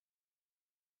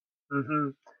 Mm-hmm.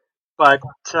 But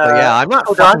yeah, I'm not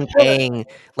Kodansha, fucking paying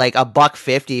like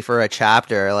 $1.50 for a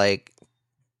chapter. Like,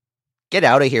 get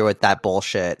out of here with that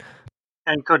bullshit.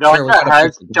 And Kodansha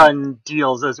has done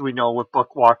deals, as we know, with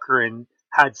Bookwalker and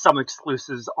had some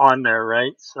exclusives on there,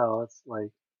 right? So it's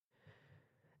like,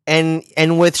 and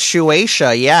with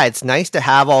Shueisha, yeah, it's nice to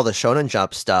have all the Shonen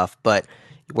Jump stuff, but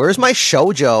where's my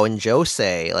shoujo and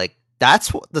josei? Like,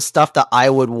 that's the stuff that I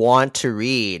would want to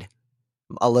read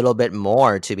a little bit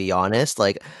more, to be honest.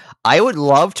 Like, I would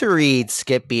love to read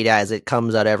Skip Beat as it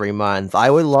comes out every month.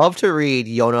 I would love to read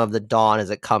Yona of the Dawn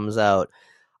as it comes out.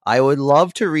 I would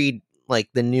love to read like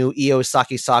the new Io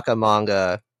Sakisaka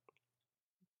manga.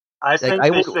 I think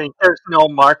they think there's no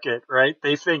market, right?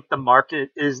 They think the market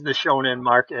is the shonen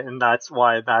market, and that's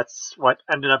why that's what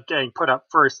ended up getting put up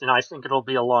first. And I think it'll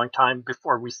be a long time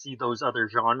before we see those other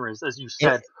genres, as you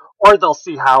said, or they'll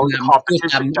see how the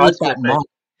competition does with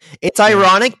it. It's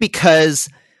ironic because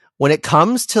when it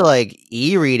comes to like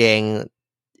e-reading,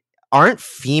 aren't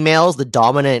females the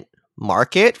dominant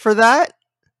market for that?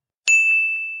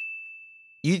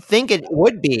 You'd think it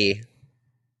would be.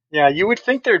 Yeah, you would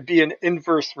think there'd be an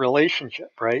inverse relationship,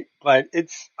 right? But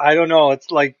it's, I don't know, it's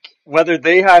like whether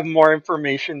they have more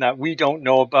information that we don't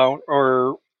know about,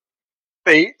 or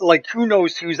they, like, who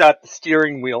knows who's at the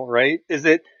steering wheel, right? Is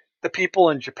it the people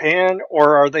in Japan,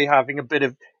 or are they having a bit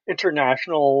of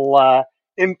international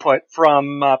input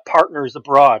from partners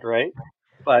abroad, right?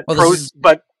 But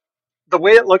but the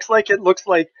way it looks like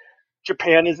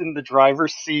Japan is in the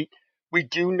driver's seat. We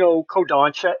do know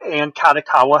Kodansha and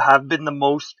Katakawa have been the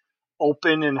most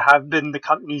open and have been the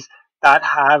companies that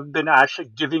have been actually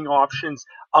giving options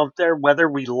out there, whether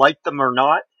we like them or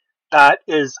not. That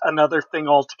is another thing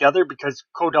altogether, because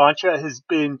Kodansha has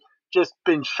been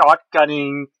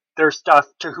shotgunning their stuff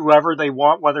to whoever they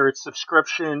want, whether it's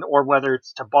subscription or whether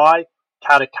it's to buy.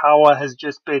 Katakawa has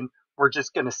just been, we're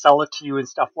just going to sell it to you and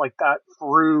stuff like that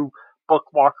through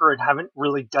Bookwalker, and haven't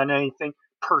really done anything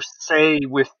per se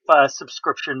with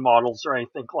subscription models or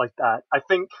anything like that. I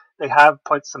think they have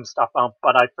put some stuff out,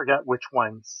 but I forget which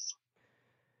ones.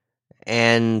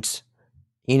 And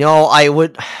you know, I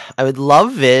would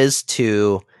love Viz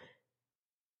to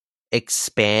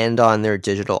expand on their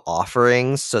digital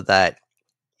offerings so that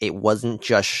it wasn't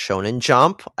just Shonen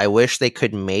Jump. I wish they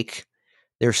could make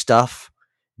their stuff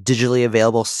digitally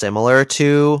available similar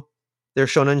to their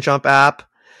Shonen Jump app.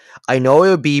 I know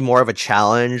it would be more of a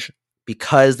challenge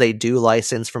because they do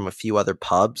license from a few other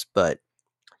pubs, but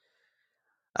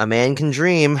a man can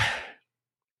dream.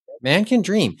 Man can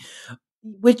dream.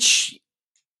 Which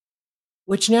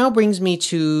now brings me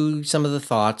to some of the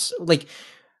thoughts. Like,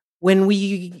 when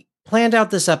we planned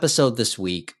out this episode this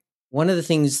week, one of the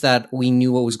things that we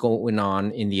knew what was going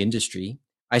on in the industry,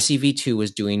 ICV2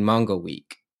 was doing Manga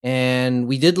Week. And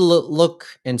we did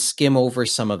look and skim over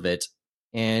some of it,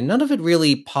 and none of it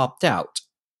really popped out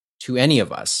to any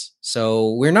of us.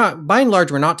 So we're not, by and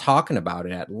large, we're not talking about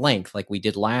it at length like we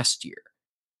did last year.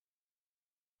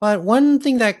 But one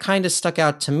thing that kind of stuck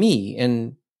out to me,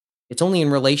 and it's only in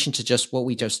relation to just what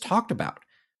we just talked about,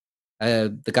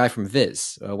 the guy from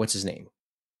Viz, what's his name?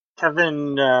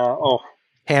 Kevin,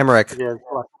 Hamrick.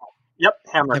 Yep,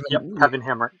 Hamrick. Kevin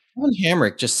Hamrick. Kevin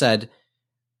Hamrick just said,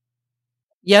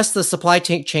 yes, the supply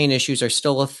chain issues are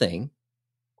still a thing,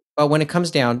 but when it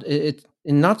comes down,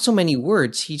 in not so many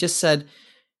words, he just said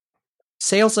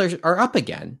sales are up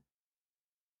again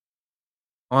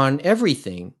on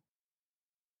everything.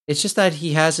 It's just that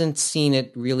he hasn't seen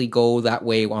it really go that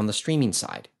way on the streaming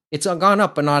side. It's gone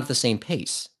up, but not at the same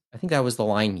pace. I think that was the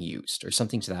line he used, or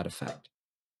something to that effect.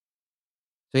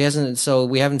 So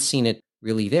we haven't seen it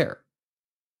really there.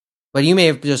 But you may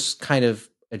have just kind of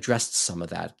addressed some of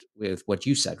that with what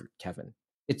you said, Kevin.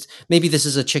 It's maybe this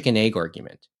is a chicken egg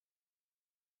argument.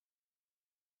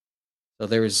 So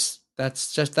that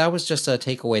was just a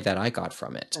takeaway that I got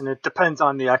from it. And it depends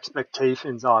on the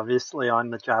expectations, obviously, on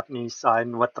the Japanese side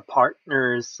and what the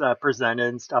partners presented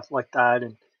and stuff like that.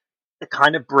 And it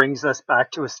kind of brings us back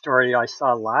to a story I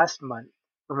saw last month.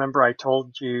 Remember, I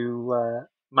told you,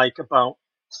 Mike, about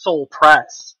Seoul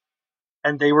Press,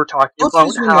 and they were talking Let's about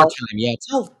use one how. more time. Yeah,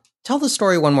 tell the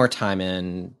story one more time,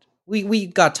 and we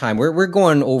got time. We're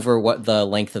going over what the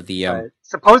length of the Space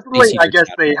Supposedly, I Heater guess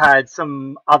chat they was. had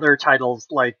some other titles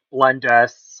like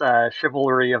Blendess,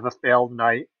 Chivalry of a Failed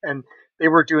Knight, and they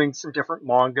were doing some different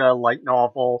manga, light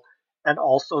novel, and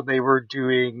also they were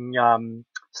doing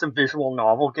some visual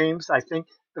novel games. I think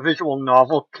the visual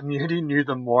novel community knew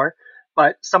them more,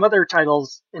 but some of their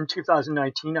titles in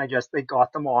 2019, I guess they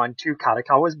got them on to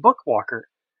Katakawa's Bookwalker,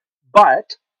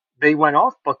 but they went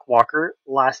off Bookwalker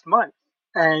last month,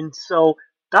 and so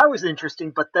that was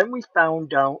interesting. But then we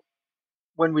found out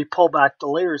when we pull back the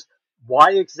layers,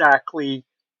 why exactly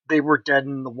they were dead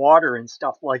in the water and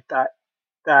stuff like that.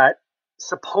 That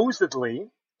supposedly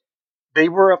they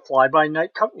were a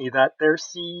fly-by-night company. That their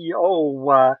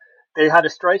CEO, they had a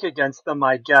strike against them,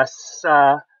 I guess,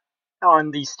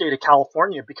 on the state of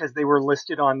California because they were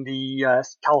listed on the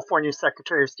California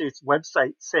Secretary of State's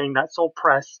website saying that Seoul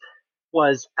Press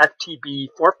was FTB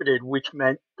forfeited, which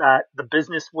meant that the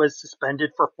business was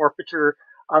suspended for forfeiture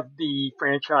of the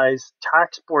franchise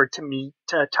tax board to meet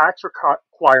tax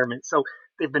requirements. So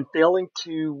they've been failing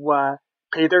to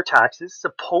pay their taxes,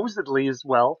 supposedly as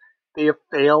well. They have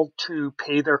failed to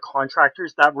pay their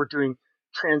contractors that were doing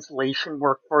translation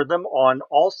work for them on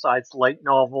all sides, light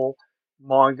novel,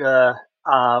 manga,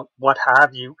 what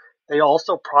have you. They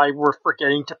also probably were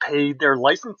forgetting to pay their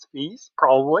license fees,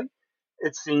 probably,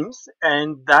 it seems,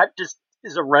 and that just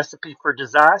is a recipe for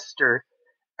disaster.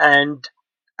 And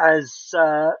as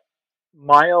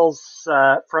Miles,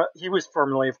 he was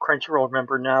formerly of Crunchyroll,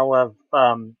 remember now of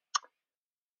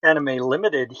Anime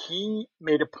Limited, he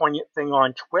made a poignant thing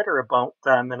on Twitter about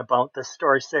them and about this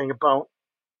story, saying about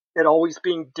it always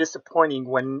being disappointing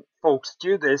when folks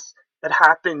do this. It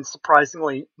happens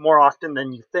surprisingly more often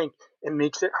than you think. It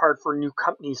makes it hard for new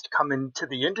companies to come into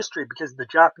the industry because the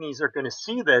Japanese are going to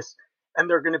see this and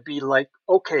they're going to be like,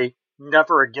 okay,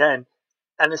 never again.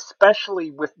 And especially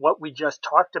with what we just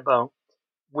talked about,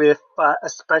 with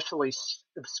especially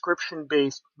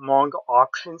subscription-based manga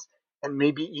options and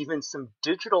maybe even some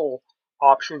digital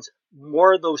options,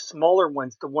 more of those smaller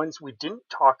ones, the ones we didn't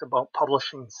talk about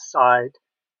publishing side,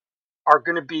 are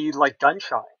going to be like gun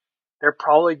shy. They're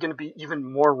probably going to be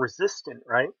even more resistant,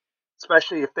 right?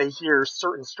 Especially if they hear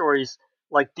certain stories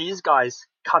like these guys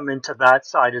come into that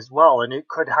side as well, and it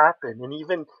could happen. And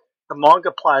even the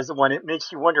Manga Plaza one, it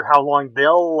makes you wonder how long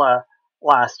they'll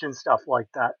last and stuff like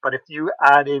that. But if you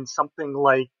add in something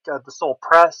like the Seoul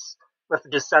Press with a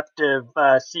deceptive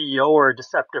CEO or a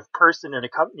deceptive person in a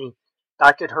company,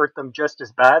 that could hurt them just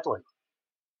as badly.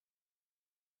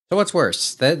 So what's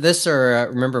worse, this or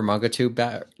remember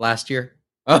MangaTube last year?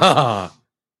 Ah,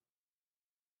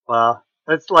 Well,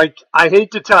 it's like, I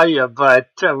hate to tell you, but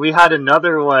we had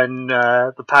another one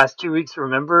the past 2 weeks.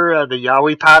 Remember the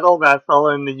Yaoi paddle that fell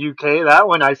in the UK? That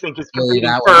one I think is really competing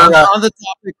that for one on the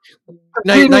topic.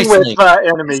 competing Nice with link.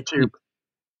 AnimeTube.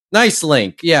 Nice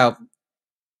link. Yeah.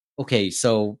 Okay,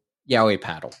 so Yaoi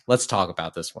Paddle. Let's talk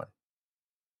about this one.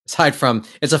 Aside from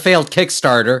it's a failed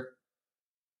Kickstarter.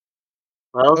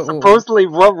 Well, Oh, supposedly,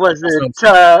 what was it?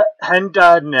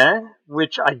 Henda Ne,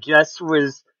 which I guess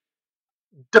was,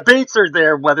 debates are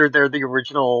there whether they're the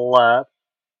original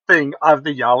thing of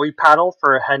the Yaoi paddle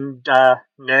for Henda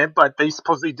Ne, but they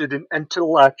supposedly did an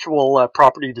intellectual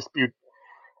property dispute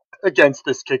against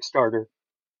this Kickstarter.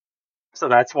 So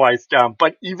that's why it's down.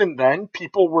 But even then,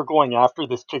 people were going after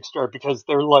this Kickstarter because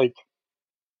they're like,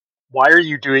 why are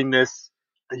you doing this?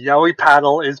 The Yaoi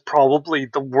paddle is probably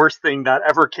the worst thing that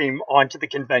ever came onto the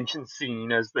convention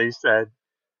scene, as they said,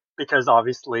 because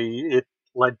obviously it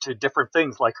led to different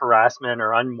things like harassment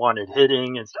or unwanted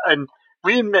hitting. And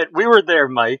we admit, we were there,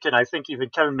 Mike, and I think even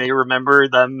Kevin may remember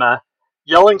them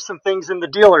yelling some things in the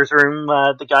dealer's room,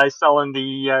 the guy selling the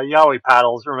Yaoi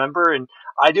paddles, remember? And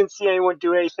I didn't see anyone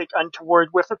do anything untoward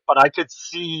with it, but I could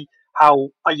see how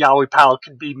a Yaoi paddle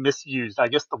could be misused. I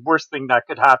guess the worst thing that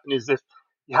could happen is if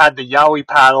you had the Yaoi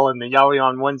paddle and the Yaoi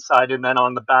on one side, and then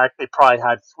on the back they probably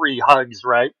had 3 hugs,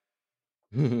 right?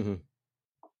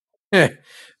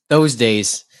 Those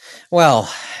days.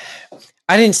 Well,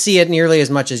 I didn't see it nearly as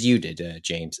much as you did,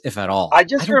 James, if at all. I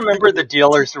just remember the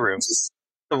dealer's room.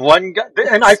 The one guy,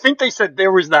 and I think they said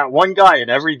there was that one guy in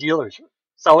every dealer's room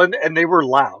selling, and they were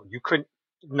loud. You couldn't.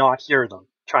 not hear them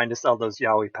trying to sell those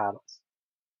yaoi paddles.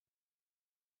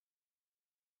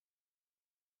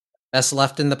 Best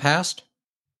left in the past?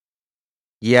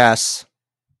 Yes.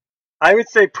 I would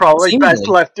say probably best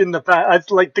Seemingly. left in the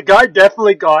past. Like the guy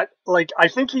definitely got I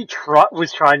think he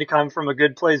was trying to come from a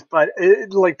good place, but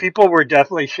people were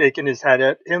definitely shaking his head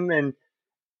at him, and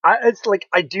it's like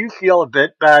I do feel a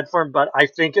bit bad for him, but I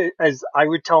think as I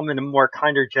would tell him in a more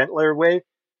kinder, gentler way.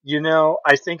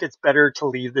 I think it's better to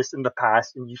leave this in the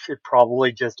past, and you should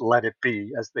probably just let it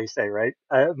be, as they say, right?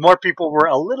 More people were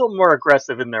a little more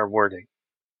aggressive in their wording.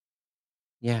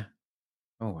 Yeah.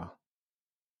 Oh, well.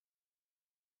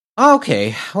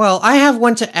 Okay, well, I have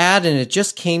one to add, and it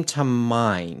just came to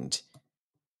mind.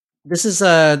 This is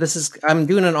I'm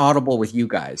doing an audible with you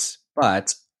guys,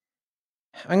 but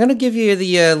I'm gonna give you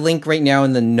the link right now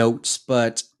in the notes.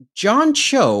 But John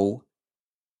Cho,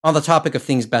 on the topic of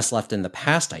things best left in the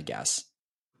past, I guess,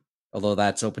 although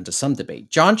that's open to some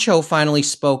debate. John Cho finally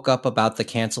spoke up about the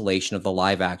cancellation of the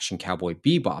live-action Cowboy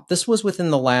Bebop. This was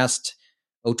within the last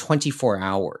 24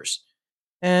 hours.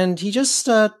 And he just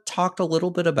talked a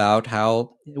little bit about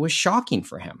how it was shocking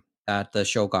for him that the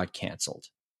show got canceled.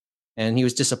 And he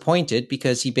was disappointed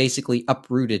because he basically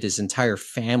uprooted his entire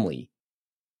family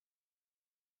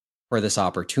for this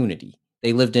opportunity.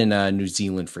 They lived in New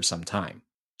Zealand for some time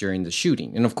during the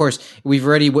shooting. And of course,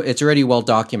 it's already well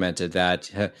documented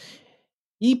that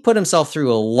he put himself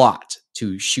through a lot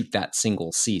to shoot that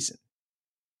single season.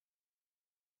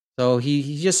 So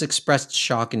he just expressed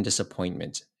shock and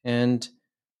disappointment. And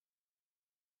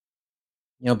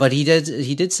but he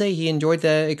did say he enjoyed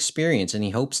the experience, and he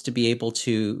hopes to be able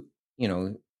to,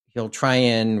 he'll try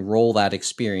and roll that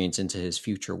experience into his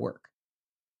future work.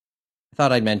 I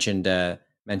thought I'd mention that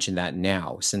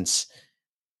now, since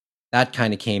that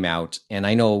kind of came out, and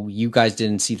I know you guys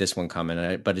didn't see this one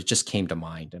coming, but it just came to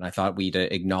mind, and I thought we'd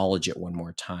acknowledge it one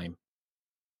more time.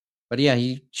 But yeah,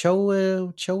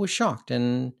 Cho was shocked,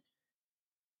 and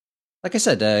like I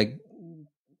said,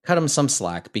 cut him some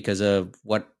slack because of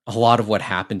a lot of what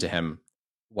happened to him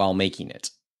while making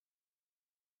it.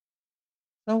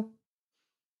 So,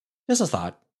 just a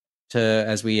thought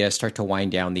as we start to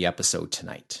wind down the episode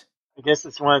tonight. I guess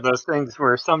it's one of those things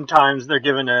where sometimes they're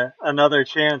given another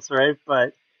chance, right?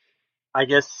 But I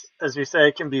guess, as we say,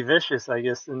 it can be vicious, I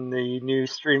guess, in the new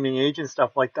streaming age and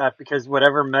stuff like that, because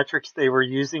whatever metrics they were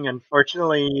using,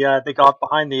 unfortunately, they got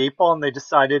behind the eight ball and they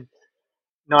decided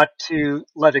not to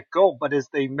let it go. But as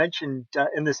they mentioned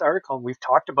in this article, and we've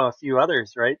talked about a few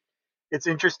others, right? It's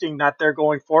interesting that they're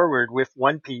going forward with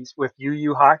One Piece, with Yu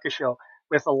Yu Hakusho,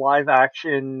 with a live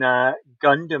action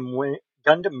Gundam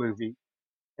movie.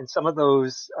 And some of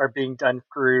those are being done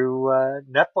through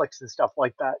Netflix and stuff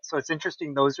like that. So it's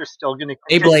interesting; those are still going to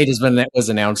Beyblade is when that was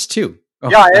announced too. Oh,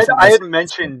 yeah, I had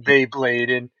mentioned Beyblade,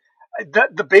 and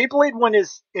the Beyblade one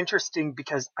is interesting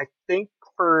because I think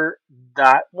for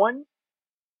that one,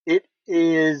 it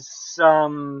is.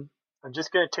 I'm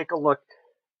just going to take a look.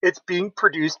 It's being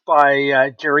produced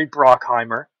by Jerry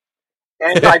Bruckheimer,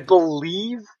 and I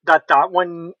believe that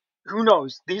one, who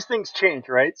knows? These things change,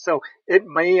 right? So it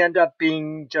may end up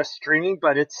being just streaming,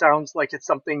 but it sounds like it's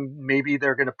something maybe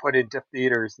they're going to put into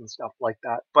theaters and stuff like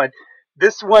that. But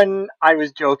this one, I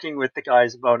was joking with the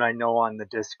guys about, I know on the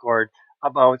Discord,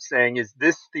 about saying, is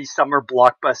this the summer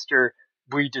blockbuster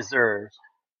we deserve?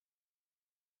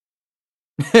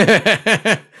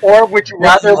 Or would you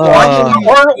rather watch,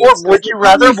 or would you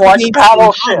rather watch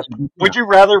Battleship? Would you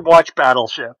rather watch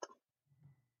Battleship?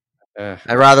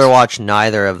 I'd rather watch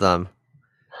neither of them.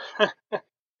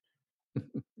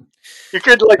 You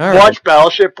could watch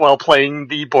Battleship while playing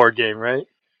the board game, right?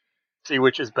 See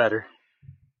which is better.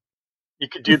 You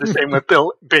could do the same with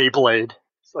Beyblade.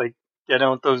 It's like, get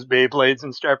out those Beyblades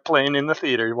and start playing in the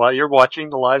theater while you're watching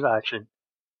the live action.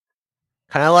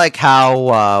 Kind of like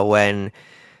how when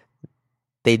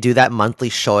they do that monthly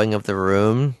showing of The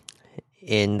Room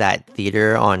in that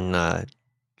theater on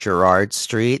Gerrard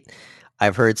Street.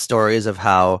 I've heard stories of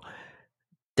how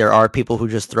there are people who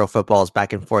just throw footballs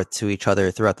back and forth to each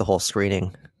other throughout the whole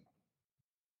screening.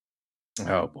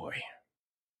 Oh boy.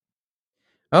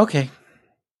 Okay.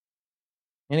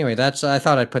 Anyway, I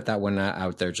thought I'd put that one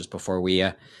out there just before we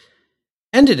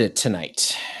ended it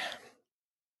tonight.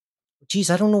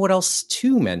 Geez, I don't know what else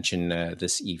to mention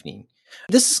this evening.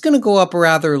 This is going to go up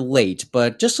rather late,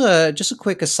 but just a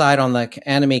quick aside on the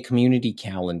anime community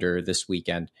calendar this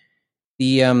weekend.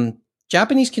 The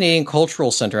Japanese Canadian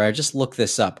Cultural Center, I just looked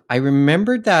this up. I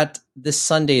remembered that this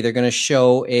Sunday they're going to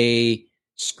show a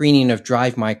screening of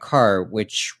Drive My Car,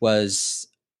 which was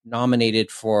nominated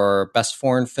for Best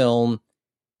Foreign Film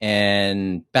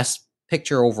and Best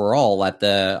picture overall at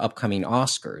the upcoming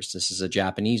Oscars. This is a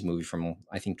Japanese movie from,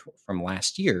 I think, from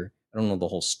last year. I don't know the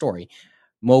whole story.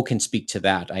 Mo can speak to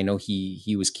that. I know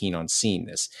he was keen on seeing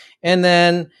this. And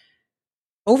then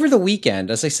over the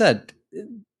weekend, as I said,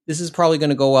 this is probably going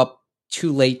to go up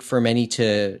too late for many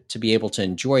to be able to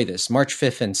enjoy this. March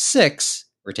 5th and 6th,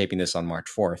 we're taping this on March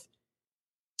 4th.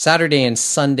 Saturday and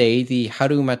Sunday, the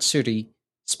Haru Matsuri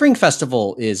Spring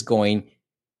Festival is going.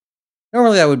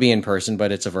 Normally that would be in person,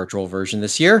 but it's a virtual version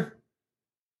this year.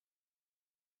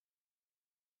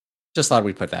 Just thought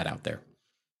we'd put that out there.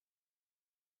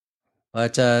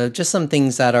 But just some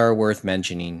things that are worth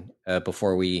mentioning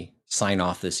before we sign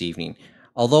off this evening.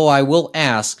 Although I will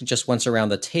ask just once around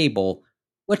the table,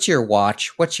 what's your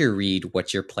watch, what's your read,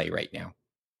 what's your play right now?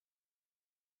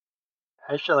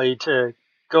 Actually, to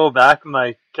go back,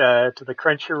 Mike, to the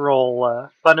Crunchyroll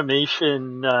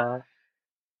Funimation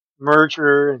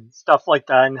merger and stuff like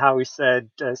that, and how we said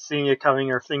seeing it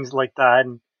coming or things like that.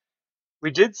 And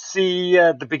we did see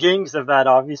the beginnings of that,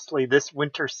 obviously, this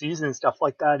winter season and stuff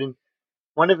like that. And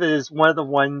one of the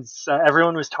ones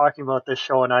everyone was talking about this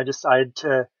show, and I decided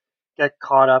to get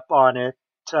caught up on it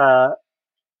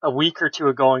a week or two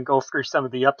ago and go through some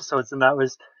of the episodes, and that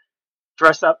was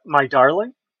Dress Up My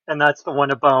Darling. And that's the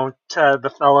one about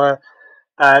the fella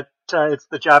that it's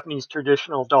the Japanese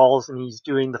traditional dolls, and he's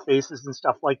doing the faces and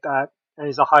stuff like that. And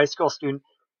he's a high school student,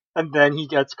 and then he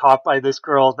gets caught by this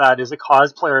girl that is a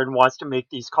cosplayer and wants to make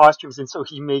these costumes, and so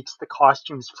he makes the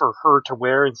costumes for her to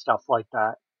wear and stuff like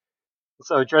that.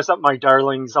 So Dress Up My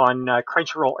Darling's on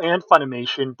Crunchyroll and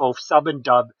Funimation, both sub and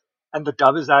dub, and the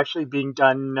dub is actually being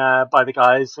done by the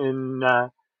guys in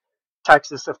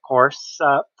Texas, of course,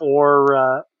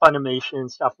 for Funimation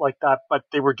and stuff like that, but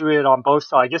they were doing it on both,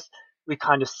 so I guess we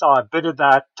kind of saw a bit of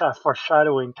that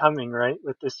foreshadowing coming, right,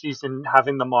 with this season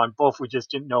having them on both. We just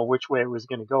didn't know which way it was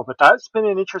going to go, but that's been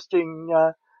an interesting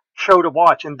show to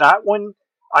watch, and that one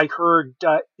I heard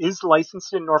is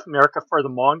licensed in North America for the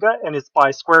manga, and it's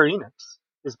by Square Enix,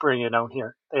 is bringing it out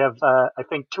here. They have, I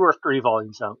think, 2 or 3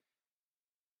 volumes out.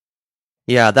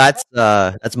 Yeah, that's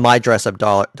my Dress Up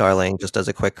Darling, just as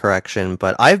a quick correction.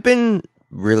 But I've been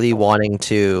really wanting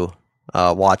to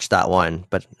watch that one,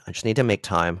 but I just need to make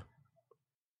time.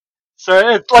 So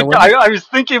it's like I was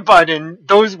thinking about it, and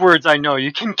those words I know,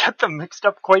 you can get them mixed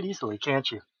up quite easily, can't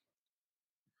you?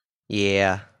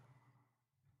 Yeah.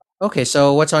 Okay,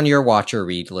 so what's on your watch or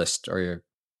read list or your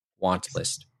want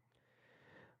list?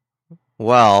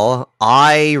 Well,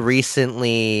 I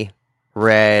recently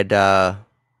read a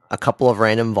couple of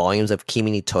random volumes of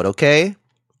Kimi ni Todoke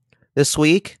this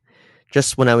week,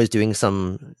 just when I was doing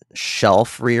some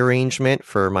shelf rearrangement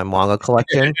for my manga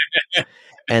collection.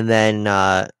 And then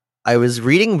I was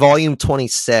reading volume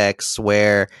 26,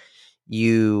 where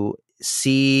you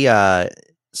see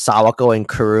Sawako and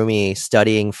Kurumi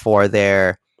studying for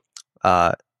their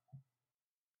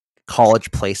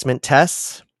college placement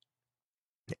tests.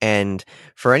 And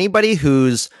for anybody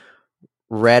who's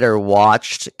read or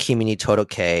watched Kimi ni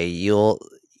Todoke,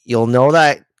 you'll know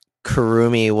that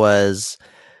Kurumi was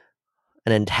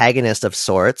an antagonist of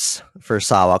sorts for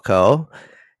Sawako,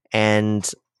 and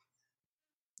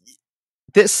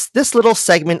this little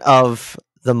segment of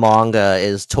the manga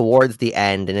is towards the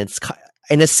end, and it's,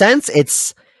 in a sense,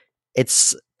 it's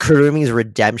Kurumi's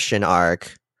redemption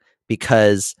arc,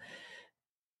 because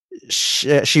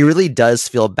she really does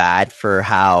feel bad for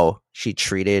how she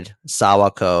treated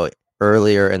Sawako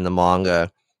earlier in the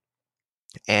manga,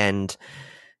 and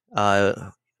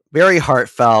very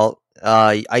heartfelt.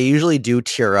 I usually do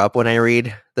tear up when I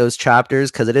read those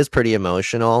chapters because it is pretty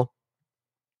emotional.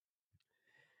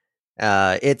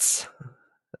 It's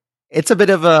a bit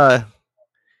of a,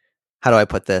 how do I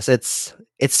put this? It's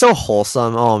so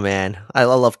wholesome. Oh man, I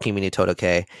love Kimi ni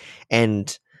Todoke,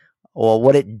 and well,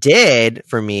 what it did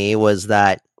for me was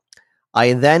that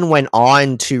I then went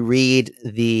on to read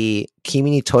the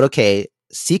Kimi ni Todoke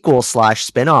sequel /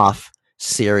 spinoff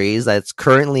series that's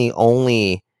currently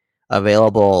only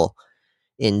available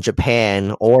in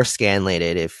Japan or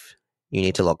scanlated if you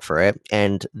need to look for it.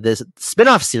 And this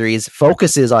spinoff series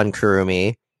focuses on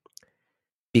Kurumi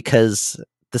because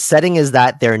the setting is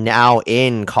that they're now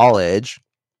in college,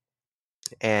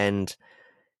 and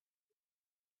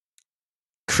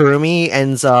Kurumi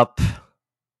ends up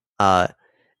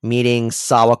meeting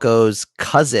Sawako's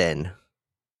cousin.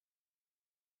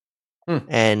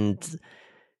 And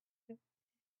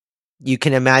you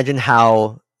can imagine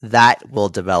how that will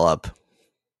develop.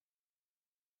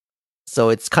 So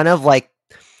it's kind of like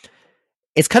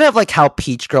how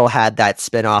Peach Girl had that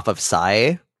spin-off of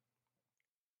Sai.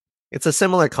 It's a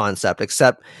similar concept,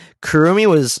 except Kurumi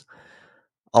was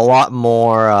a lot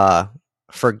more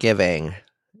forgiving.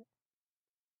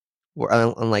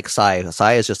 Unlike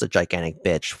Sai is just a gigantic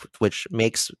bitch, which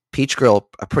makes Peach Girl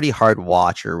a pretty hard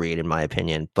watch or read, in my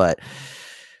opinion. But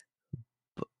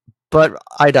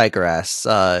I digress.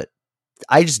 I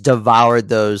just devoured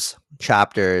those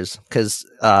chapters because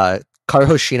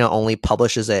Karuhoshina only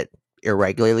publishes it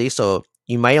irregularly, so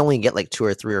you might only get like 2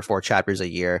 or 3 or 4 chapters a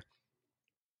year.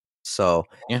 So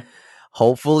Yeah.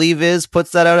 Hopefully Viz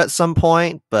puts that out at some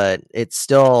point, but it's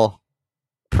still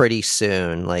pretty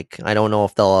soon. Like, I don't know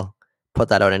if they'll put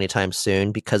that out anytime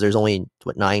soon because there's only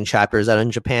 9 chapters out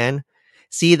in Japan.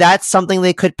 See, that's something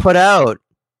they could put out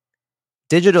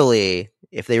digitally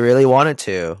if they really wanted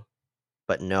to,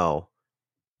 but no.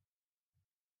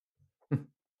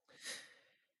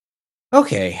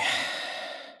 Okay.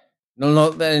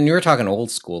 No, and you were talking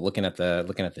old school, looking at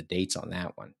the dates on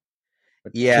that one.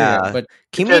 But Yeah, but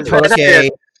Kimi Totake,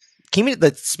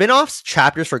 the spin-offs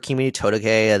chapters for Kimi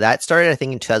Totake, that started I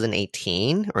think in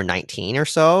 2018 or 19 or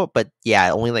so, but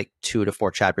yeah, only like 2 to 4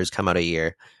 chapters come out a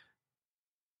year.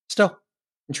 Still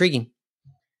intriguing.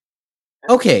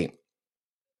 Okay.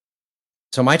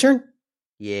 So my turn?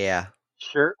 Yeah.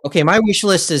 Sure. Okay, my wish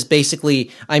list is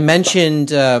basically I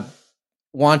mentioned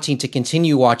wanting to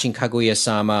continue watching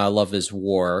Kaguya-sama Love is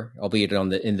War, albeit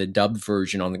in the dubbed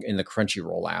version in the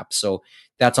Crunchyroll app. So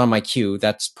that's on my queue.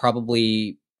 That's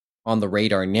probably on the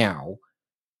radar now.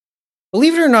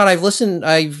 Believe it or not,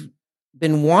 I've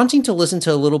been wanting to listen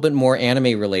to a little bit more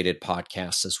anime related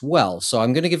podcasts as well. So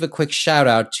I'm going to give a quick shout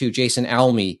out to Jason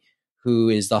Almy, who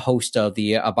is the host of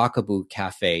the Abakabu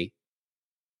Cafe,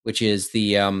 which is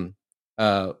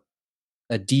a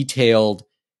detailed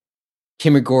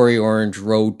Kimigori Orange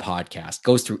Road podcast.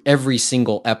 Goes through every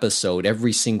single episode,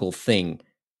 every single thing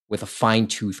with a fine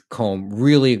tooth comb.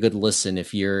 Really a good listen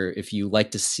if you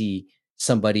like to see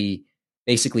somebody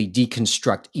basically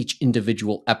deconstruct each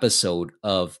individual episode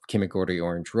of Kimigori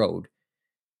Orange Road.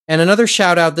 And another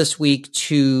shout out this week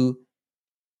to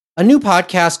a new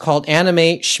podcast called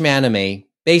Anime Schmanime.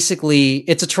 Basically,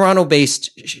 it's a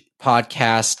Toronto-based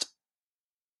podcast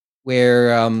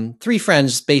where 3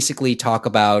 friends basically talk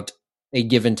about a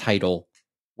given title,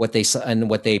 what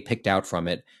they picked out from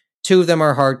it. 2 of them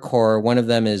are hardcore. One of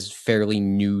them is fairly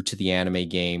new to the anime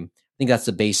game. I think that's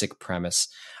the basic premise.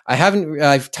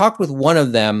 I've talked with one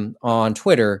of them on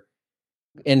Twitter,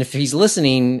 and if he's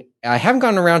listening, I haven't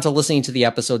gotten around to listening to the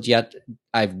episodes yet.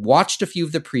 I've watched a few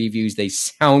of the previews. They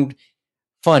sound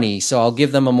funny, so I'll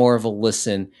give them a more of a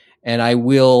listen, and I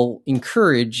will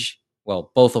encourage,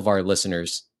 both of our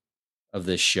listeners of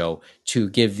this show to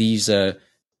give these 2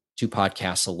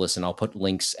 podcasts a listen. I'll put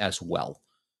links as well.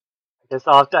 I guess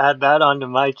I'll have to add that onto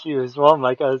my queue as well,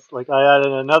 Mike. I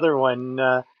added another one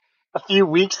a few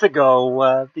weeks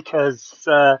ago because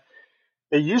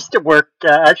they used to work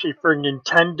actually for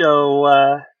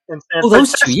Nintendo in San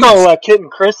Francisco, yes. Kit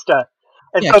and Krista.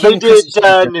 And so they did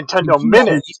Nintendo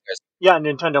Minute. Yeah,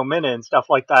 Nintendo Minute and stuff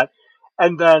like that.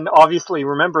 And then obviously,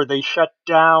 remember, they shut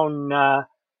down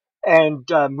and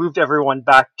moved everyone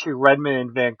back to Redmond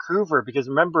and Vancouver because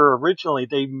remember, originally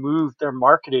they moved their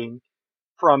marketing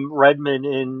from Redmond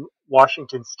in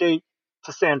Washington State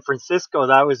to San Francisco.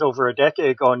 That was over a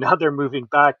decade ago. Now they're moving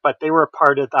back, but they were a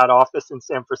part of that office in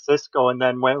San Francisco. And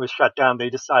then when it was shut down, they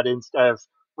decided instead of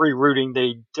rerouting,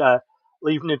 they'd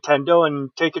leave Nintendo and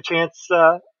take a chance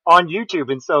on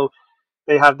YouTube. And so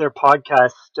they have their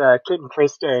podcast, Kit and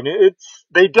Krista, and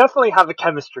they definitely have a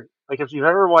chemistry. Like if you've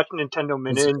ever watched Nintendo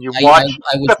Minute and you watch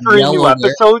the 3 new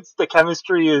episodes, the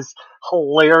chemistry is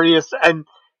hilarious. And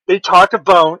they talk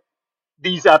about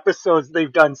these episodes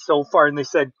they've done so far, and they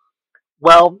said,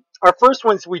 well, our first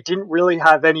ones, we didn't really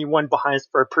have anyone behind us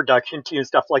for a production team and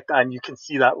stuff like that, and you can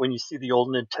see that when you see the old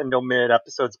Nintendo Minute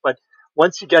episodes, but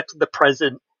once you get to the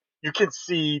present, you can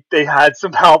see they had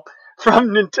some help from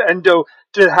Nintendo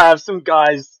to have some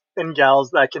guys and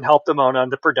gals that can help them out on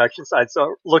the production side,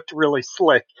 so it looked really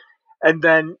slick. And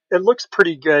then it looks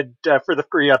pretty good for the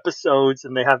 3 episodes,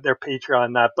 and they have their Patreon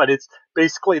on that, but it's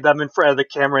basically them in front of the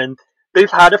camera, and they've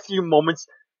had a few moments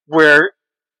where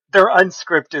they're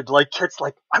unscripted. Like Kit's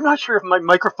like, I'm not sure if my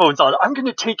microphone's on. I'm going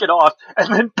to take it off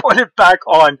and then put it back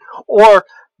on. Or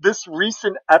this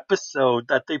recent episode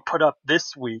that they put up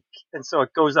this week. And so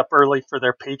it goes up early for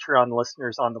their Patreon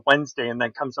listeners on the Wednesday and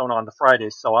then comes out on the Friday.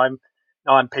 So I'm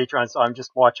not on Patreon, so I'm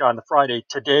just watching on the Friday.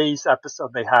 Today's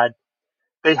episode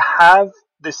they have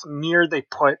this mirror they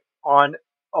put on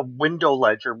a window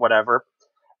ledge or whatever,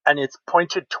 and it's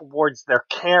pointed towards their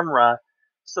camera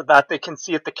so that they can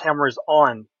see if the camera's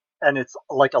on, and it's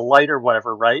like a light or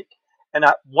whatever, right? And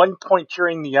at one point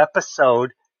during the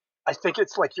episode, I think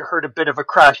it's like you heard a bit of a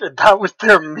crash, and that was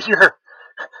their mirror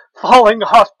falling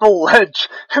off the ledge,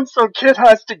 and so Kit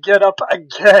has to get up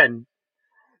again.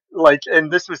 Like,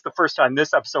 and this was the first time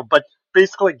this episode, but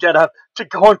basically get up to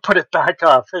go and put it back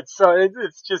up. It's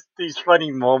just these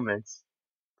funny moments.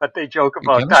 But they joke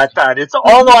about that it's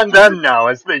all on them now,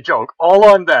 as they joke. All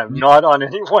on them, not on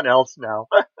anyone else now.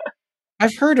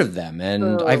 I've heard of them,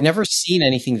 and I've never seen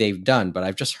anything they've done, but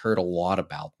I've just heard a lot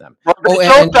about them. Well, they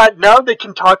joke that now they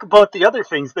can talk about the other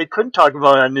things they couldn't talk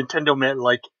about on Nintendo,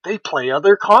 like they play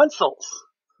other consoles.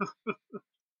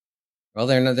 Well,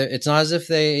 it's not as if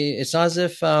they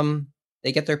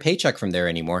get their paycheck from there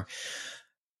anymore.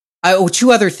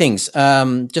 Two other things,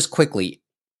 just quickly.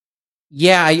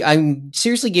 Yeah, I'm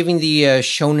seriously giving the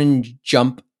Shonen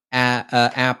Jump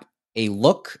app a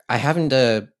look. I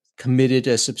haven't committed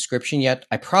a subscription yet.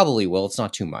 I probably will. It's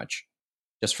not too much,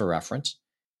 just for reference.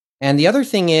 And the other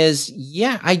thing is,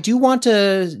 yeah, I do want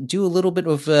to do a little bit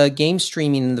of game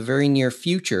streaming in the very near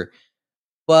future,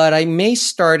 but I may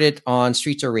start it on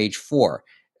Streets of Rage 4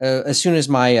 as soon as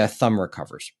my thumb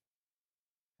recovers.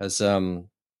 Because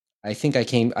I think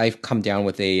I've come down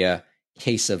with a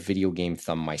case of video game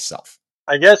thumb myself.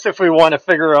 I guess if we want to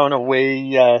figure out a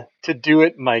way to do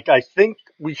it, Mike, I think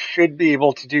we should be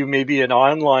able to do maybe an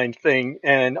online thing,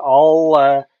 and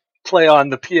I'll play on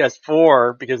the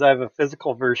PS4 because I have a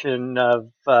physical version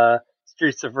of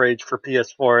Streets of Rage for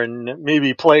PS4, and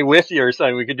maybe play with you or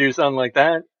something. We could do something like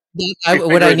that.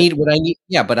 I'd need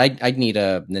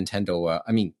a Nintendo,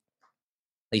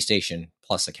 PlayStation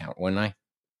Plus account, wouldn't I?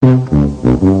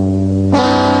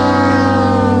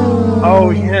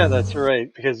 Oh yeah, that's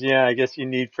right. Because I guess you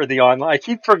need for the online. I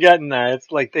keep forgetting that.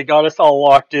 It's like they got us all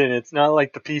locked in. It's not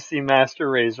like the PC Master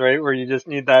Race, right? Where you just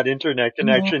need that internet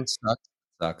connection.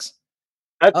 Sucks.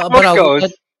 That's how it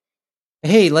goes.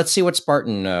 Hey, let's see what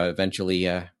Spartan eventually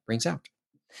brings out.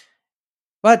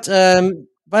 But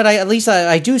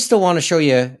I do still want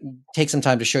to take some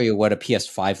time to show you what a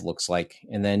PS5 looks like,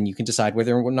 and then you can decide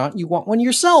whether or not you want one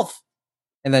yourself,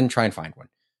 and then try and find one.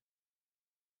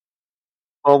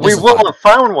 Well, we will have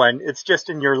found one. It's just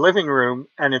in your living room,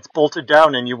 and it's bolted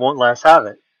down, and you won't let us have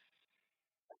it.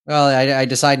 Well, I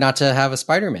decide not to have a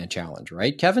Spider-Man challenge,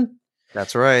 right, Kevin?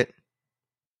 That's right.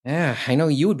 Yeah, I know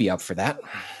you would be up for that.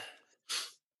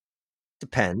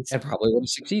 Depends. I probably would have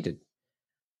succeeded.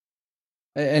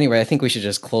 Anyway, I think we should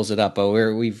just close it up. But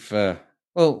yeah,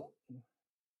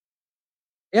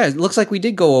 it looks like we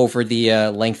did go over the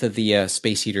length of the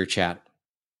Space Heater chat.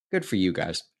 Good for you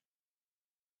guys.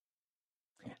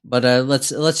 But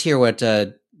let's hear what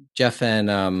Jeff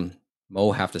and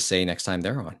Mo have to say next time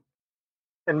they're on.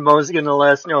 And Mo's going to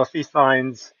let us know if he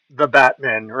finds the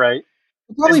Batman, right?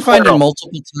 We'll probably find him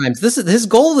multiple times. This is his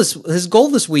goal. His goal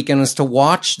this weekend is to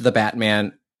watch the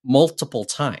Batman multiple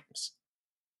times.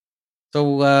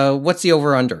 So what's the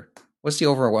over/under? What's the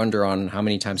over/under on how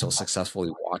many times he'll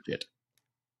successfully watch it?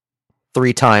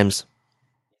 3 times.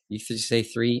 You say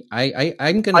 3?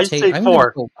 I'm gonna say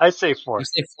 4. I say 4. You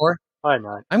say 4? Why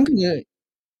not? I'm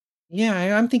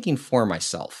thinking 4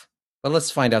 myself. But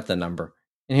let's find out the number.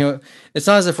 And it's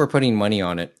not as if we're putting money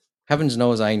on it. Heavens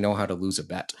knows I know how to lose a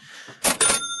bet.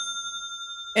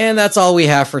 And that's all we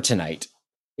have for tonight.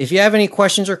 If you have any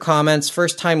questions or comments,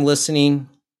 first time listening,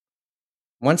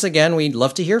 once again, we'd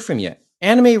love to hear from you.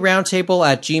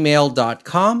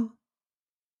 animeroundtable@gmail.com,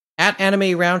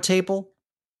 @animeroundtable,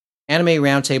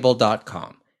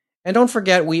 animeroundtable.com. And don't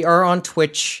forget, we are on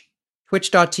Twitch,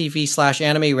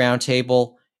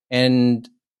 twitch.tv/animeroundtable, and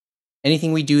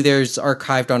anything we do there is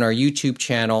archived on our YouTube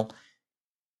channel.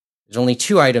 There's only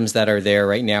 2 items that are there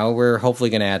right now. We're hopefully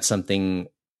going to add something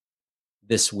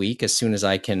this week as soon as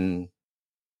I can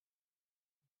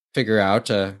figure out,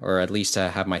 or at least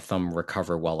have my thumb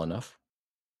recover well enough.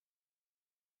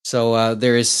 So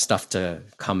there is stuff to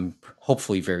come,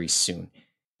 hopefully very soon.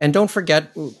 And don't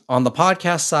forget, on the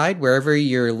podcast side, wherever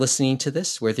you're listening to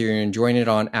this, whether you're enjoying it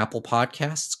on Apple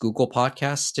Podcasts, Google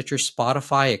Podcasts, Stitcher,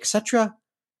 Spotify, etc.,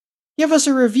 give us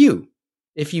a review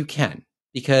if you can,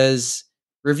 because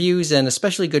reviews, and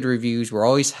especially good reviews, will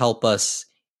always help us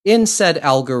in said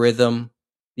algorithm,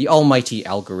 the almighty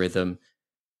algorithm.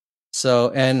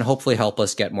 So, and hopefully help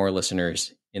us get more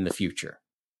listeners in the future.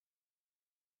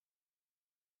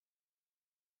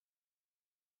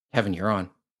 Kevin, you're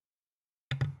on.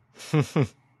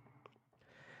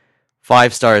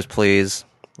 5 stars, please.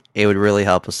 It would really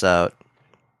help us out.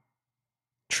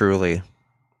 Truly.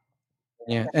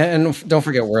 Yeah, and don't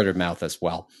forget word of mouth as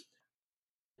well.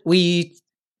 We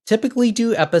typically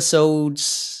do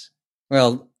episodes,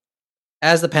 well,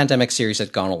 as the pandemic series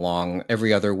had gone along,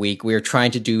 every other week. We are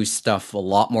trying to do stuff a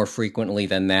lot more frequently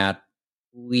than that.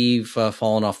 We've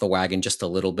fallen off the wagon just a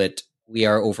little bit we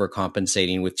are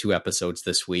overcompensating with 2 episodes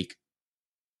this week.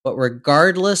 But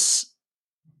regardless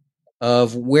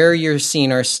of where you're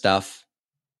seeing our stuff,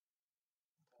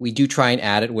 we do try and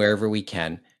add it wherever we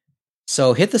can.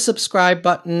 So hit the subscribe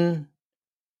button,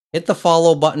 hit the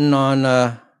follow button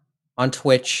on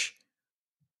Twitch,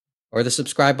 or the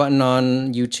subscribe button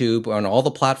on YouTube, on all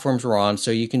the platforms we're on,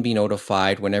 so you can be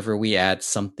notified whenever we add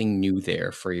something new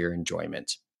there for your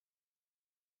enjoyment.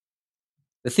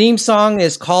 The theme song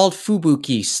is called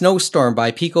Fubuki Snowstorm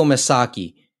by Piko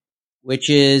Misaki, which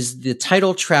is the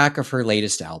title track of her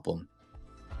latest album.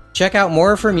 Check out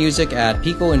more of her music at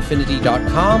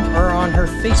picoinfinity.com or on her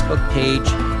Facebook page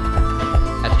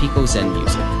at Pico Zen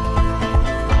Music.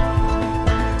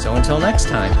 So until next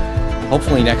time,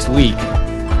 hopefully next week,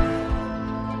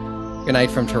 good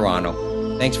night from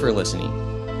Toronto. Thanks for listening,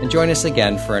 and join us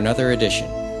again for another edition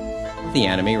of the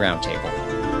Anime Roundtable.